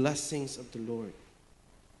of the blessings of the Lord?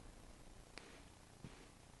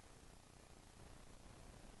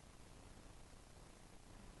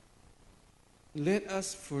 Let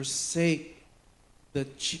us forsake the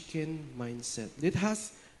chicken mindset. Let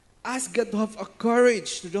us ask God to have a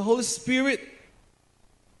courage to the Holy Spirit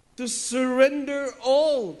to surrender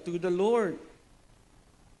all to the Lord.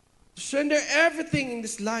 To surrender everything in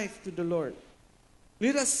this life to the Lord.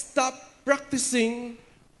 Let us stop practicing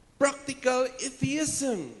practical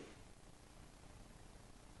atheism.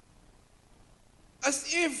 As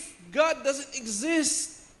if God doesn't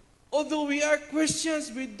exist. Although we are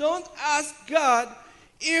Christians, we don't ask God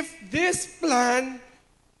if this plan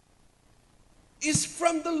is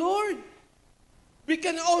from the Lord. We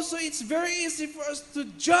can also, it's very easy for us to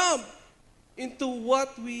jump into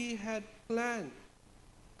what we had planned.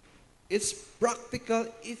 It's practical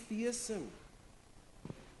atheism.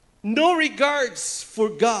 No regards for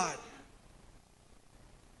God.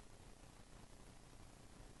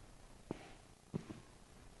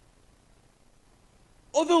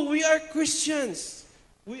 Although we are Christians,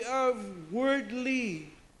 we are worldly.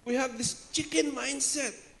 We have this chicken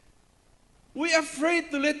mindset. We are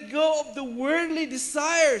afraid to let go of the worldly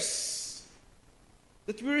desires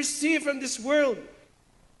that we receive from this world.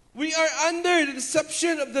 We are under the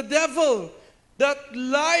deception of the devil that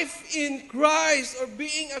life in Christ or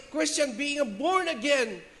being a Christian, being a born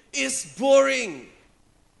again is boring,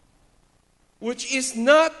 which is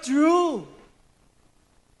not true.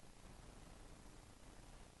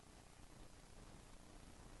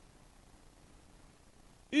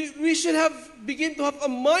 We should begin to have a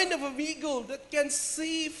mind of an eagle that can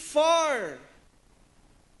see far.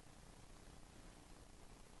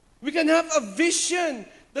 We can have a vision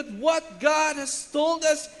that what God has told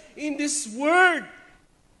us in this word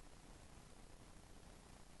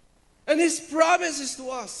and His promises to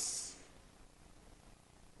us.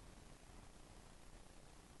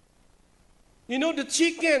 You know, the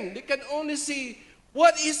chicken, they can only see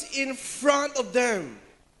what is in front of them,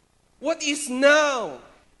 what is now.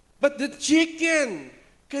 But the chicken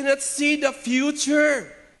cannot see the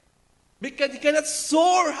future because it cannot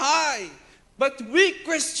soar high. But we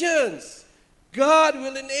Christians, God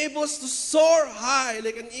will enable us to soar high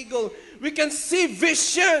like an eagle. We can see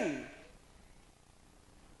vision.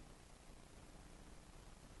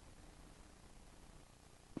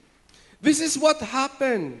 This is what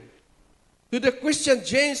happened to the Christian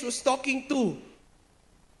James was talking to.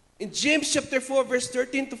 In James chapter 4, verse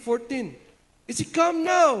 13 to 14. Is he come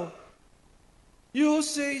now? You who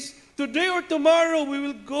says, today or tomorrow we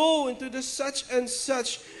will go into the such and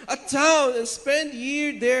such a town and spend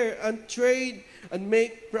year there and trade and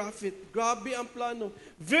make profit. Grabe ang plano.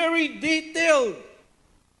 Very detailed.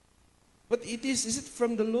 But is it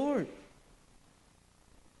from the Lord?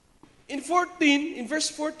 In verse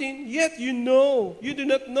 14, yet you do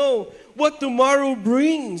not know what tomorrow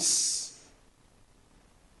brings.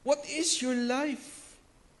 What is your life?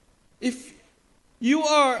 If you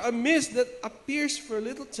are a mist that appears for a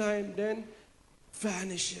little time, then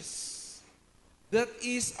vanishes. That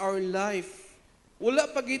is our life. Wala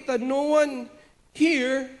pa kita, no one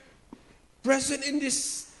here, present in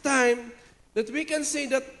this time, that we can say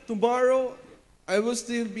that tomorrow I will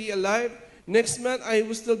still be alive, next month I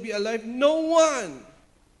will still be alive. No one.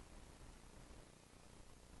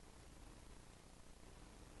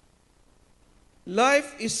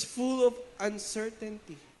 Life is full of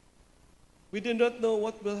uncertainty. We do not know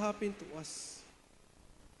what will happen to us.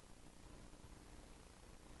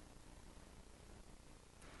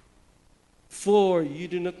 For you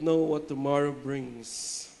do not know what tomorrow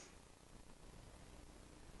brings.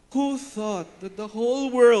 Who thought that the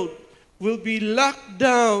whole world will be locked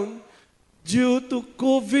down due to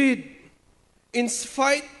COVID in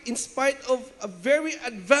spite of a very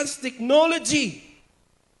advanced technology?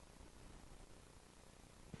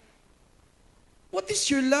 What is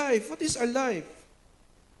your life? What is our life?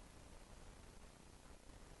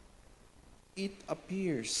 It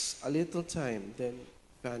appears a little time, then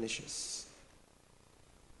vanishes.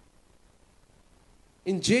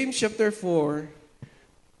 In James chapter 4,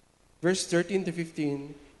 verse 13 to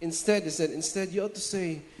 15, instead you ought to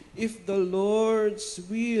say, if the Lord's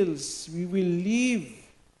wills, we will live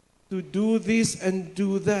to do this and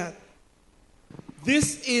do that.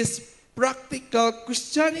 This is practical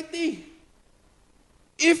Christianity.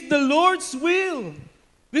 If the Lord's will,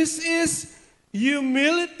 this is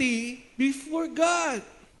humility before God.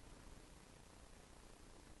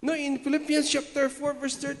 No, in Philippians chapter 4,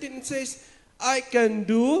 verse 13, it says, I can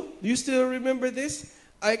do you still remember this?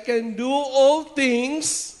 I can do all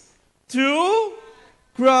things through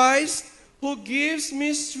Christ who gives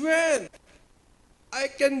me strength. I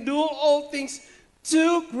can do all things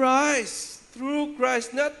to Christ, through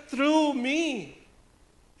Christ, not through me,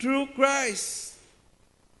 through Christ.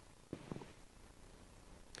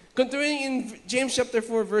 Continuing in James chapter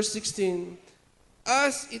 4, verse 16,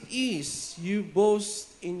 as it is, you boast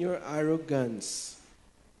in your arrogance.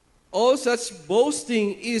 All such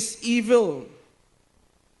boasting is evil.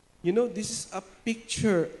 You know, this is a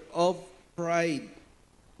picture of pride.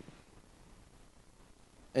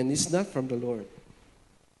 And it's not from the Lord.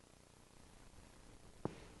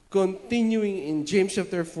 Continuing in James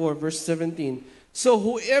chapter 4, verse 17, so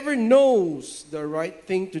whoever knows the right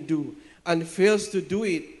thing to do and fails to do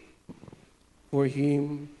it, for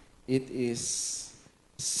him it is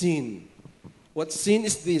sin. What sin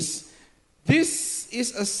is this? This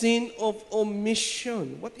is a sin of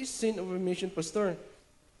omission. What is sin of omission, Pastor?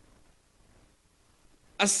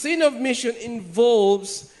 A sin of omission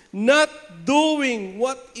involves not doing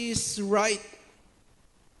what is right.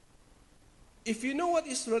 If you know what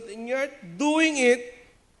is right and you're doing it,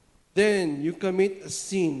 then you commit a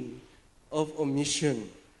sin of omission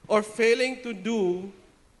or failing to do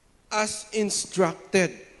as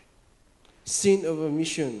instructed. Sin of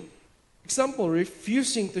omission. Example,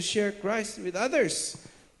 refusing to share Christ with others,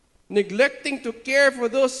 neglecting to care for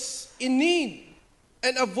those in need,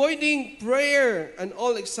 and avoiding prayer. And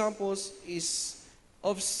all examples is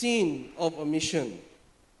of sin of omission.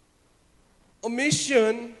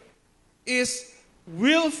 Omission is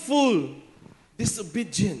willful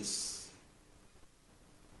disobedience.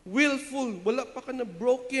 Willful, wala pa ka na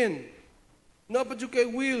broken. Napadyo kay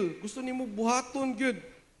will, gusto nimo buhaton good.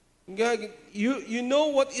 You know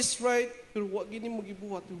what is right, pero wag gini mo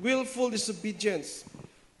gibuhat. Willful disobedience.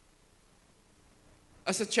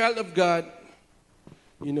 As a child of God,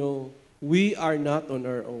 you know, we are not on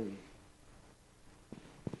our own.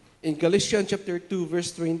 In Galatians chapter 2,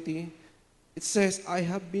 verse 20, it says, I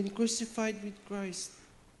have been crucified with Christ.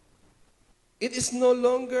 It is no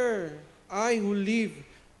longer I who live,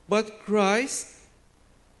 but Christ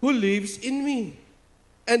who lives in me.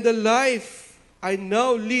 And the life I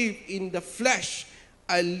now live in the flesh,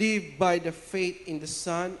 I live by the faith in the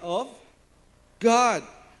Son of God,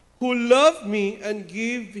 who loved me and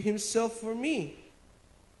gave himself for me.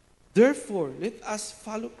 Therefore, let us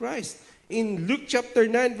follow Christ. In Luke chapter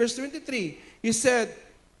 9, verse 23, he said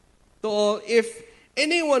to all, if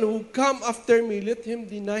anyone will come after me, let him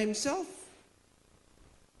deny himself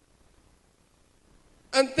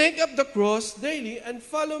and take up the cross daily and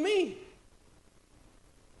follow me.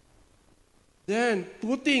 Then,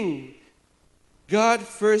 putting God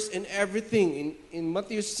first in everything, in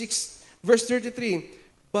Matthew 6, verse 33,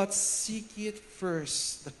 but seek it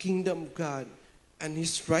first, the kingdom of God and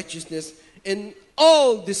his righteousness, and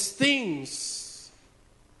all these things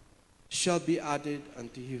shall be added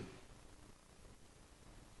unto you.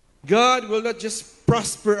 God will not just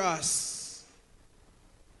prosper us,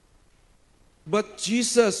 but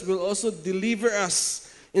Jesus will also deliver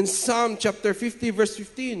us. In Psalm chapter 50, verse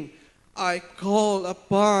 15, I call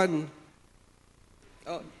upon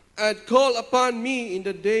me in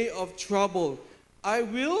the day of trouble. I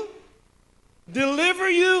will deliver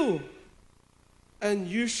you, and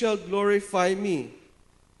you shall glorify me.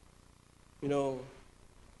 You know,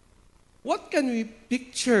 what can we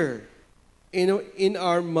picture, in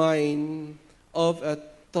our mind of a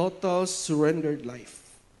total surrendered life?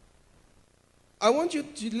 I want you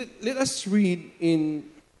to let us read in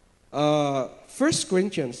 1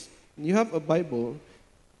 Corinthians. You have a Bible,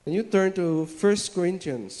 and you turn to 1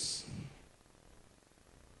 Corinthians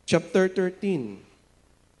chapter 13.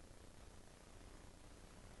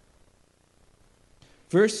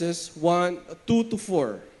 Verses 2 to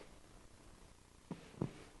 4.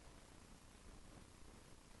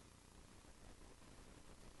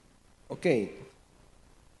 Okay.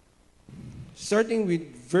 Starting with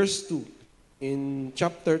verse 2 in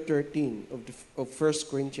chapter 13 of 1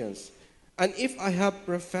 Corinthians. And if I have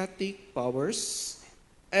prophetic powers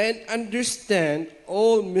and understand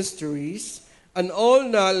all mysteries and all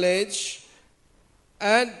knowledge,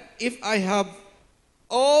 and if I have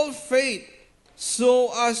all faith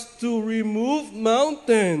so as to remove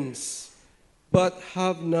mountains, but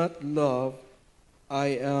have not love,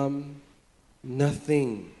 I am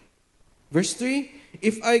nothing. Verse 3,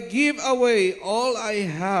 if I give away all I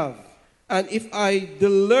have, and if I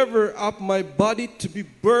deliver up my body to be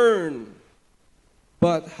burned,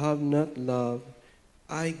 but have not love,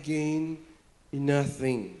 I gain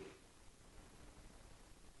nothing.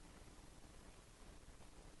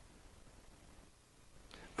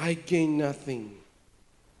 I gain nothing.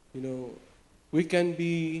 We can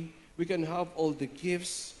have all the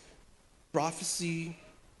gifts, prophecy,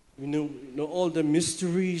 know all the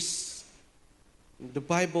mysteries, the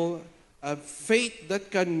Bible, a faith that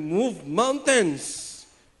can move mountains.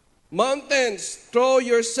 Mountains, throw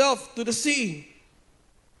yourself to the sea.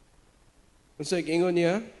 And so, ingon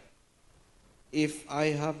niya, if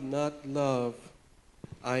I have not love,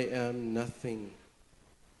 I am nothing.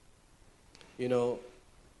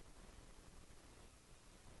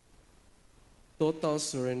 Total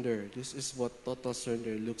surrender. This is what total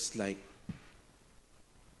surrender looks like.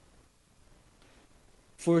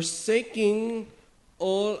 Forsaking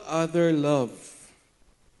all other love.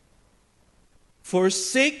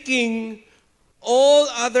 Forsaking all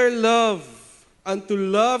other love, and to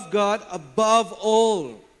love God above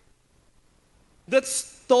all.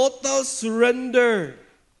 That's total surrender.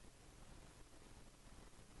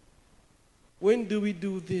 When do we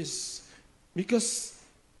do this? Because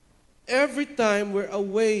every time we're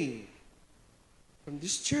away from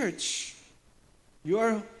this church, you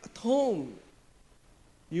are at home,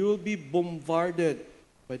 you will be bombarded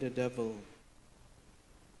by the devil.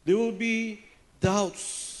 There will be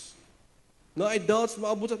doubts. No, I doubts,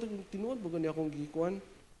 maabot sa itong tinuod, bago niya akong gikuan.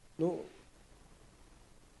 No.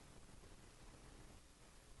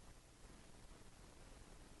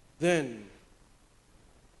 Then,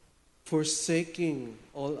 forsaking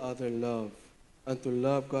all other love, and to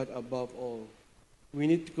love God above all, we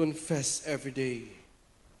need to confess every day.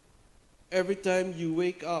 Every time you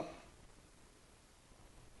wake up,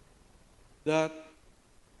 that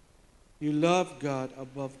you love God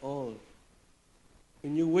above all.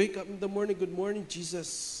 When you wake up in the morning, good morning,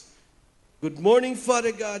 Jesus. Good morning,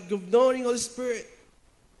 Father God. Good morning, Holy Spirit.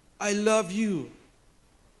 I love you.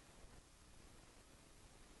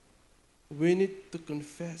 We need to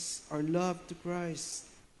confess our love to Christ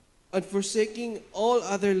and forsaking all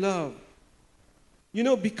other love.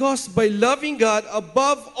 Because by loving God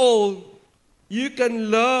above all, you can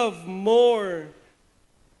love more.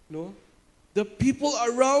 The people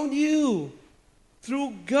around you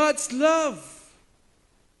through God's love.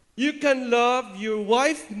 You can love your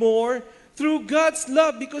wife more through God's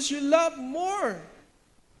love because you love more.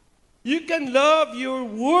 You can love your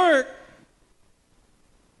work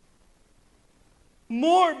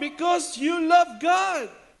more because you love God.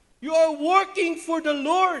 You are working for the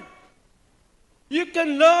Lord. You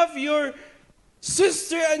can love your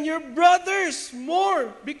sister and your brothers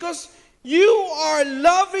more because you are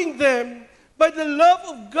loving them by the love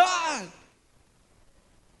of God.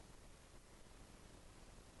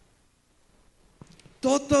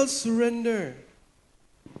 Total surrender.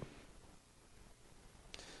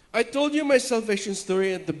 I told you my salvation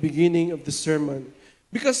story at the beginning of the sermon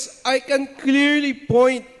because I can clearly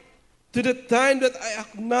point to the time that I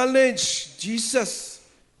acknowledged Jesus,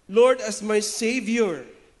 Lord, as my Savior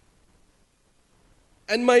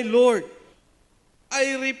and my Lord.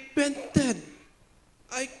 I repented.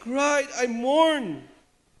 I cried. I mourned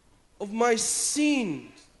of my sin.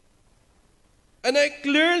 And I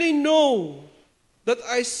clearly know that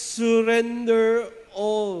I surrender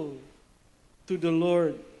all to the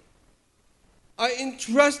Lord. I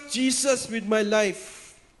entrust Jesus with my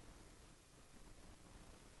life.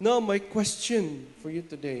 Now, my question for you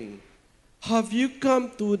today, have you come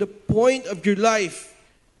to the point of your life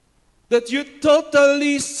that you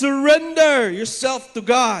totally surrender yourself to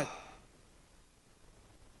God?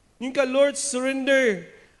 Yung ka, Lord, surrender.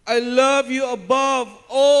 I love you above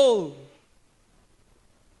all.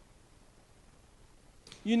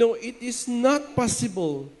 You know, it is not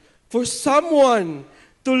possible for someone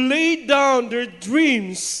to lay down their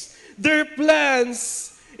dreams, their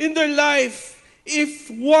plans in their life if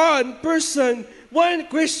one person, one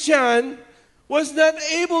Christian, was not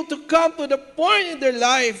able to come to the point in their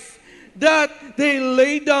life that they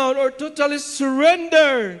lay down or totally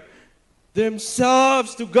surrender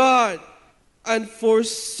themselves to God and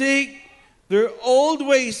forsake their old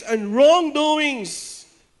ways and wrongdoings,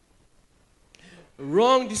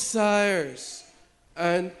 wrong desires,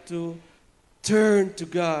 and to turn to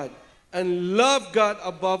God and love God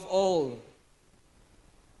above all.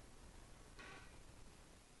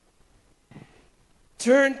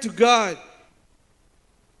 Turn to God.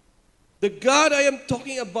 The God I am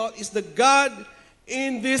talking about is the God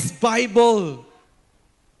in this Bible.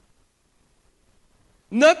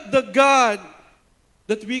 Not the God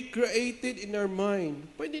that we created in our mind.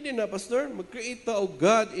 Pwede din na, Pastor, mag-create ta of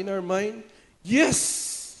God in our mind?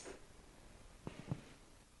 Yes.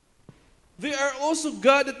 There are also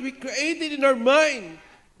God that we created in our mind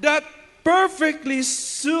that perfectly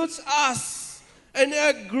suits us and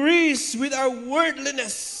agrees with our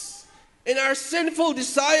worldliness and our sinful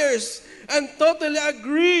desires and totally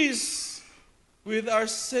agrees with our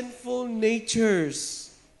sinful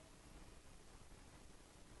natures.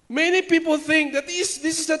 Many people think that this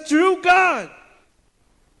is the true God.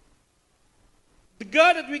 The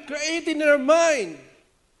God that we created in our mind.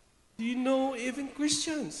 Do you know, even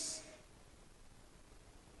Christians?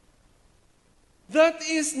 That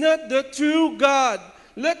is not the true God.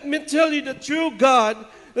 Let me tell you the true God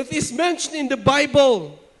that is mentioned in the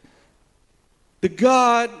Bible. The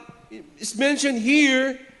God is mentioned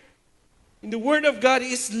here in the Word of God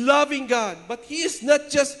is loving God. But He is not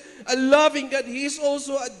just a loving God. He is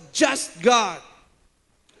also a just God.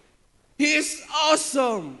 He is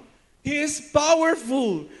awesome. He is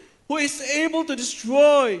powerful. Who is able to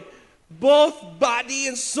destroy both body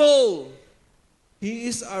and soul. He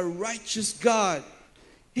is a righteous God.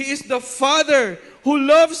 He is the Father who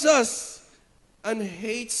loves us and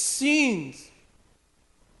hates sins.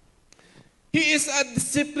 He is a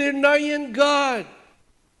disciplinarian God.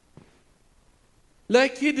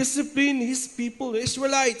 Like He disciplined His people, the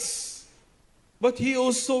Israelites. But He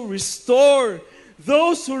also restores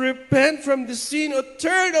those who repent from the sin or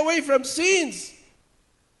turn away from sins.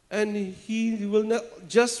 And He will not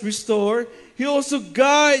just restore, He also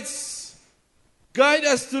guides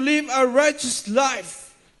us to live a righteous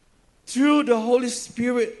life through the Holy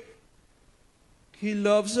Spirit. He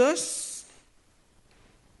loves us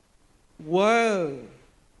while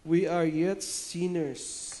we are yet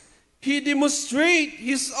sinners. He demonstrates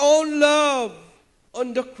His own love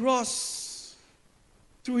on the cross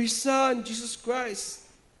through His Son, Jesus Christ,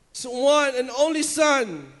 His one and only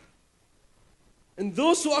Son. And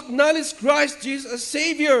those who acknowledge Christ Jesus as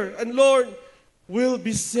Savior and Lord will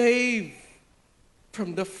be saved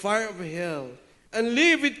from the fire of hell and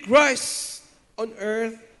live with Christ on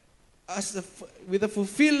earth with a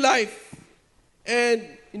fulfilled life and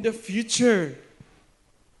in the future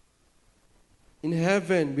in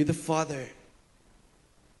heaven with the Father.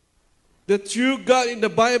 The true God in the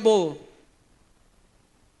Bible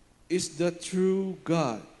is the true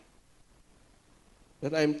God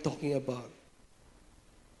that I'm talking about.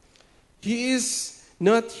 He is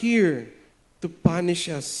not here to punish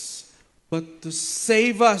us, but to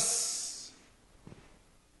save us.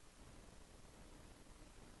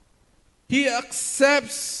 He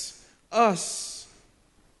accepts us.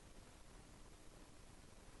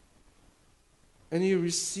 And He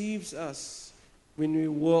receives us when we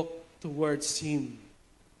walk towards Him.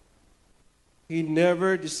 He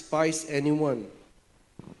never despised anyone.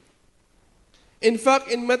 In fact,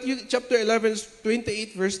 in Matthew chapter 11,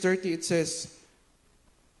 28, verse 30, it says,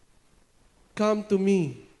 come to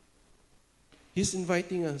me. He's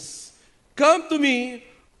inviting us. Come to me,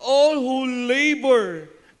 all who labor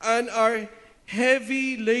and are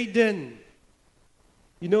heavy laden.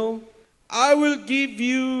 You know, I will give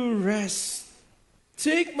you rest.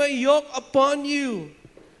 Take my yoke upon you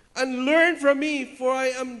and learn from me, for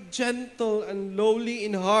I am gentle and lowly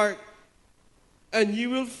in heart, and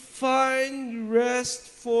you will find rest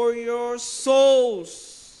for your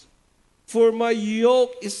souls. For my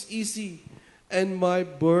yoke is easy and my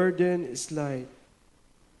burden is light.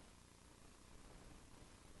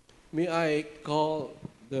 May I call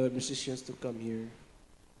the musicians to come here?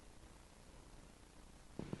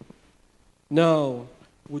 Now,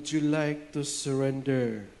 would you like to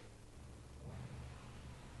surrender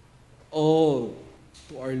all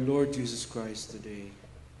to our Lord Jesus Christ today?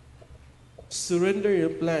 Surrender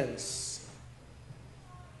your plans.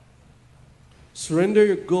 Surrender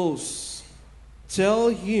your goals. Tell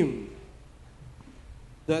Him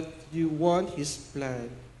that you want His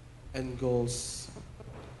plan and goals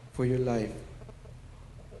for your life.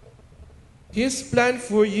 His plan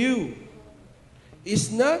for you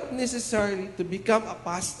is not necessarily to become a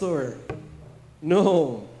pastor.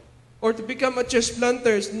 No. Or to become a church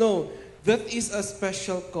planter. No. That is a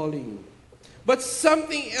special calling. But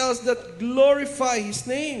something else that glorifies His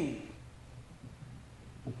name.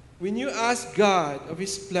 When you ask God of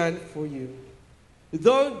His plan for you,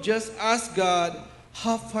 don't just ask God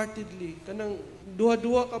half-heartedly. Kanang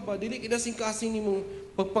duha-duha ka ba? Dili kinasing-kasing ni mong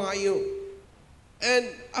pagpangayo. And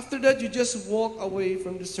after that, you just walk away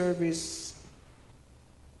from the service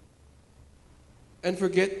and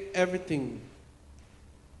forget everything.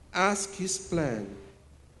 Ask His plan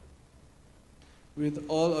with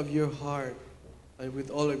all of your heart and with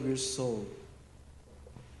all of your soul.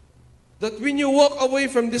 That when you walk away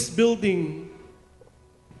from this building,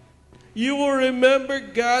 you will remember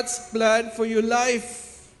God's plan for your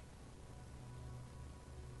life.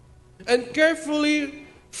 And carefully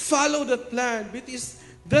follow that plan, because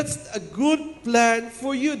that's a good plan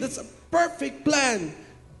for you. That's a perfect plan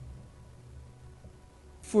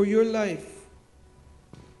for your life.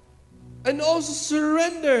 And also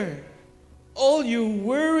surrender all your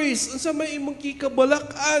worries. Unsa may imong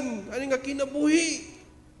kikabalakan, ani nga kinabuhi.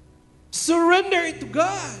 Surrender it to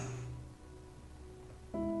God.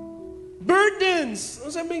 Burdens.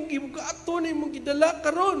 Unsa may gibugato na imong gidala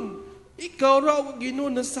karon. Ikaw raw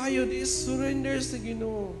Ginoo nasayod is surrender sa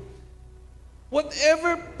Ginoo.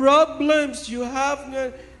 Whatever problems you have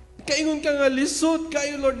nga kaingon ka nga lisod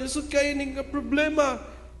kayo Lord, lisod kayo ning problema,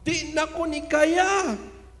 di na ko ni kaya.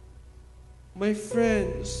 My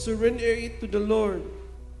friend, surrender it to the Lord.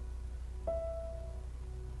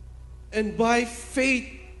 And by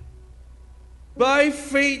faith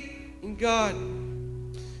in God,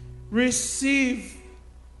 receive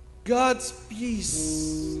God's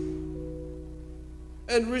peace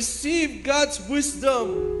and receive God's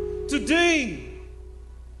wisdom today.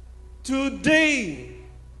 Today.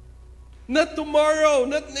 Not tomorrow,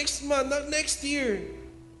 not next month, not next year.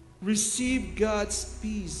 Receive God's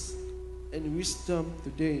peace and wisdom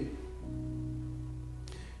today.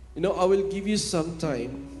 You know, I will give you some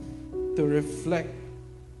time to reflect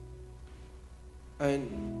and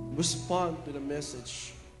respond to the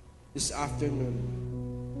message this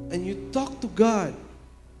afternoon. And you talk to God,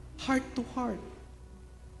 heart to heart.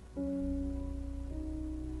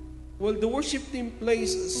 Well, the worship team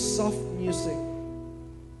plays soft music.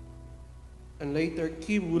 And later,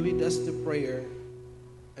 Kim will lead us to prayer.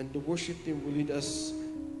 And the worship team will lead us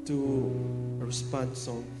to a response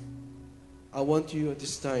song. I want you at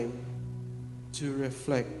this time to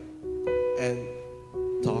reflect and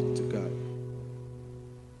talk to God.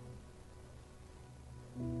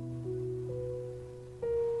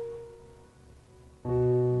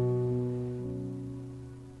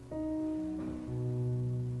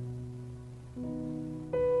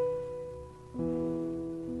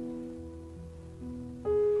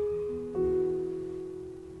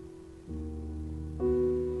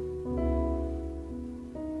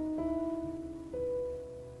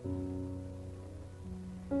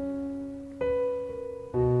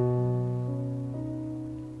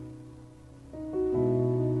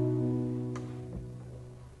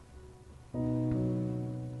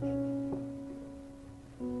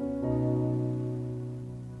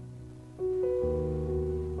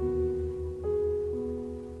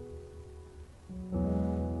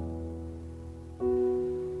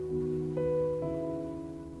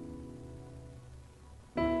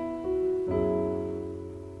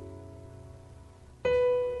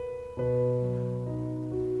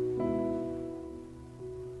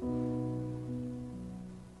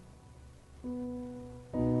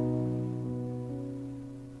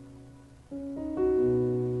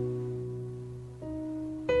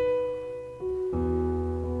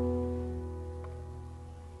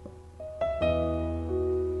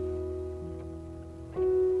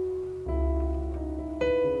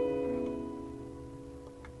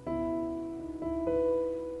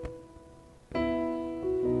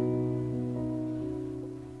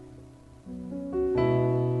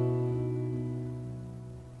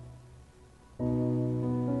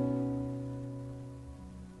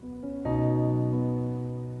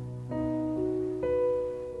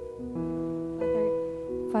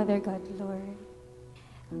 Father God, Lord,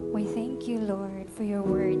 we thank you, Lord, for your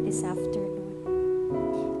word this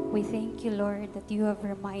afternoon. We thank you, Lord, that you have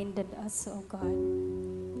reminded us, oh God,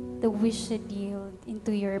 that we should yield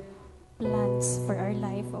into your plans for our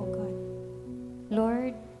life, oh God.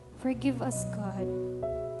 Lord, forgive us, God,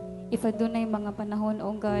 if adunay mga panahon,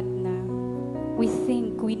 oh God, na we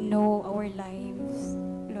think we know our lives,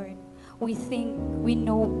 Lord. We think we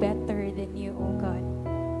know better than you, oh God.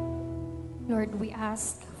 Lord, we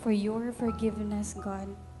ask for your forgiveness, God.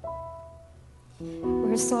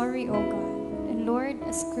 We're sorry, oh God. And Lord,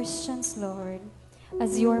 as Christians, Lord,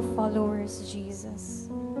 as your followers, Jesus,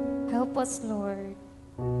 help us, Lord,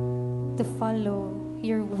 to follow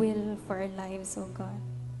your will for our lives, oh God.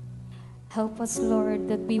 Help us, Lord,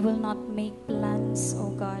 that we will not make plans, oh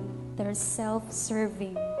God, that are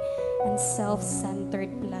self-serving and self-centered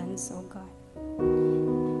plans, oh God.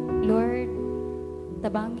 Lord,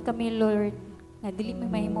 tabangi kami, Lord, na dili may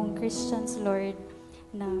mahimong Christians, Lord,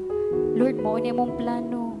 na, Lord, mo ni mong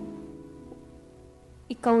plano.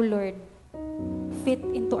 Ikaw, Lord, fit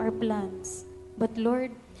into our plans. But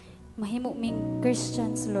Lord, mahimo ming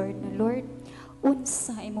Christians, Lord, na Lord,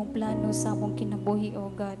 unsa imong plano sa among kinabuhi, oh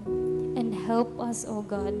God. And help us, oh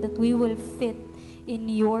God, that we will fit in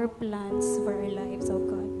your plans for our lives, oh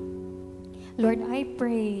God. Lord, I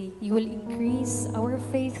pray you will increase our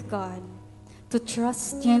faith, God, to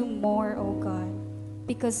trust you more, oh God,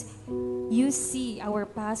 because you see our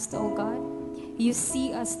past, oh God. You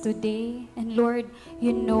see us today, and Lord,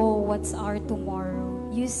 you know what's our tomorrow.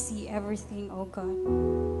 You see everything, oh God.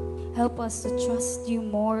 Help us to trust you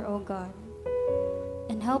more, oh God.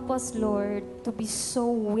 And help us, Lord, to be so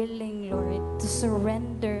willing, Lord, to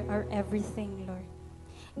surrender our everything, Lord.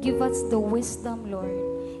 Give us the wisdom, Lord.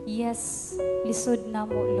 Yes, lisod na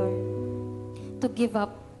mo, Lord, to give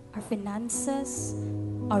up our finances,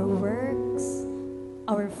 our works,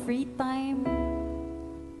 our free time,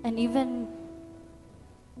 and even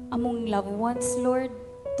among loved ones, Lord,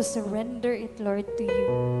 to surrender it, Lord, to you.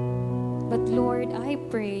 But Lord, I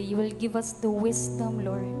pray you will give us the wisdom,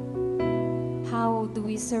 Lord. How do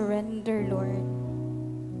we surrender, Lord?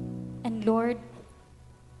 And Lord,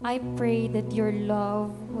 I pray that your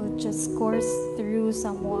love will just course through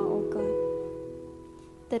someone, oh God.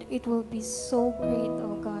 That it will be so great,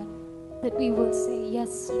 oh God, that we will say,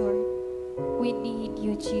 yes, Lord, we need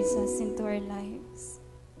you, Jesus, into our lives.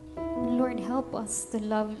 And Lord, help us to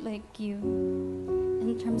love like you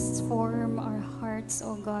and transform our hearts,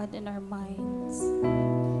 oh God, and our minds.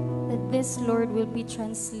 That this, Lord, will be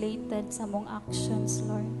translated sa mong actions,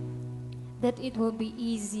 Lord. That it will be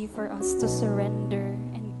easy for us to surrender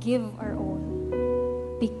and give our all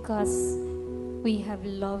because we have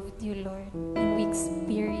loved you, Lord, and we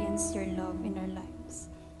experience your love in our lives.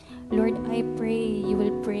 Lord, I pray you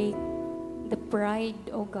will break the pride,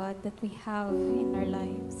 oh God, that we have in our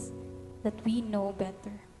lives, that we know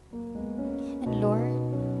better. And Lord,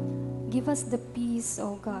 give us the peace,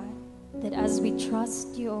 oh God, that as we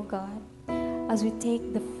trust you, oh God, as we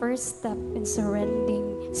take the first step in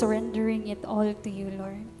surrendering it all to you,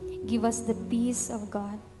 Lord, give us the peace of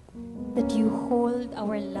God that you hold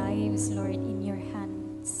our lives, Lord, in your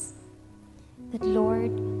hands. That,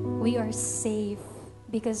 Lord, we are safe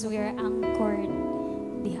because we are anchored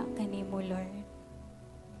diha kanimo, Lord.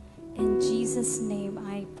 In Jesus' name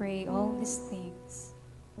I pray all these things.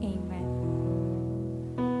 Amen.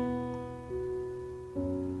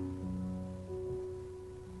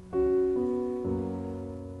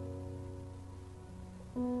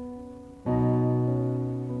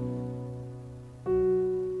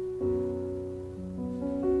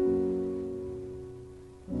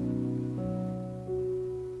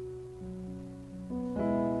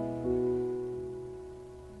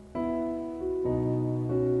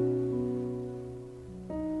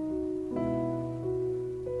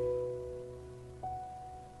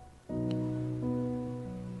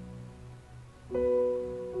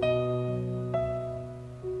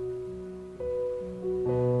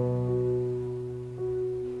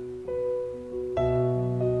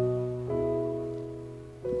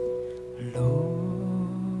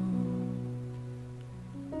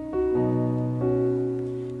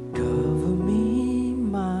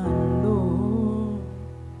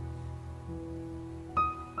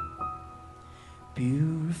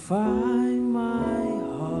 Purify my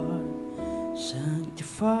heart,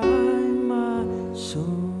 sanctify my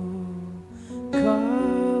soul,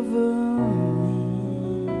 cover me.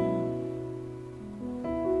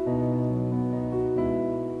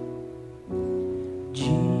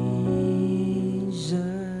 Jesus,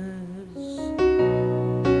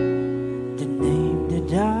 the name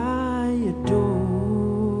that I adore,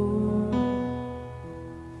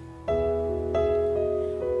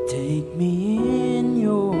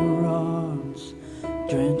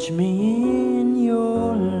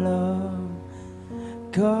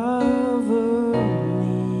 God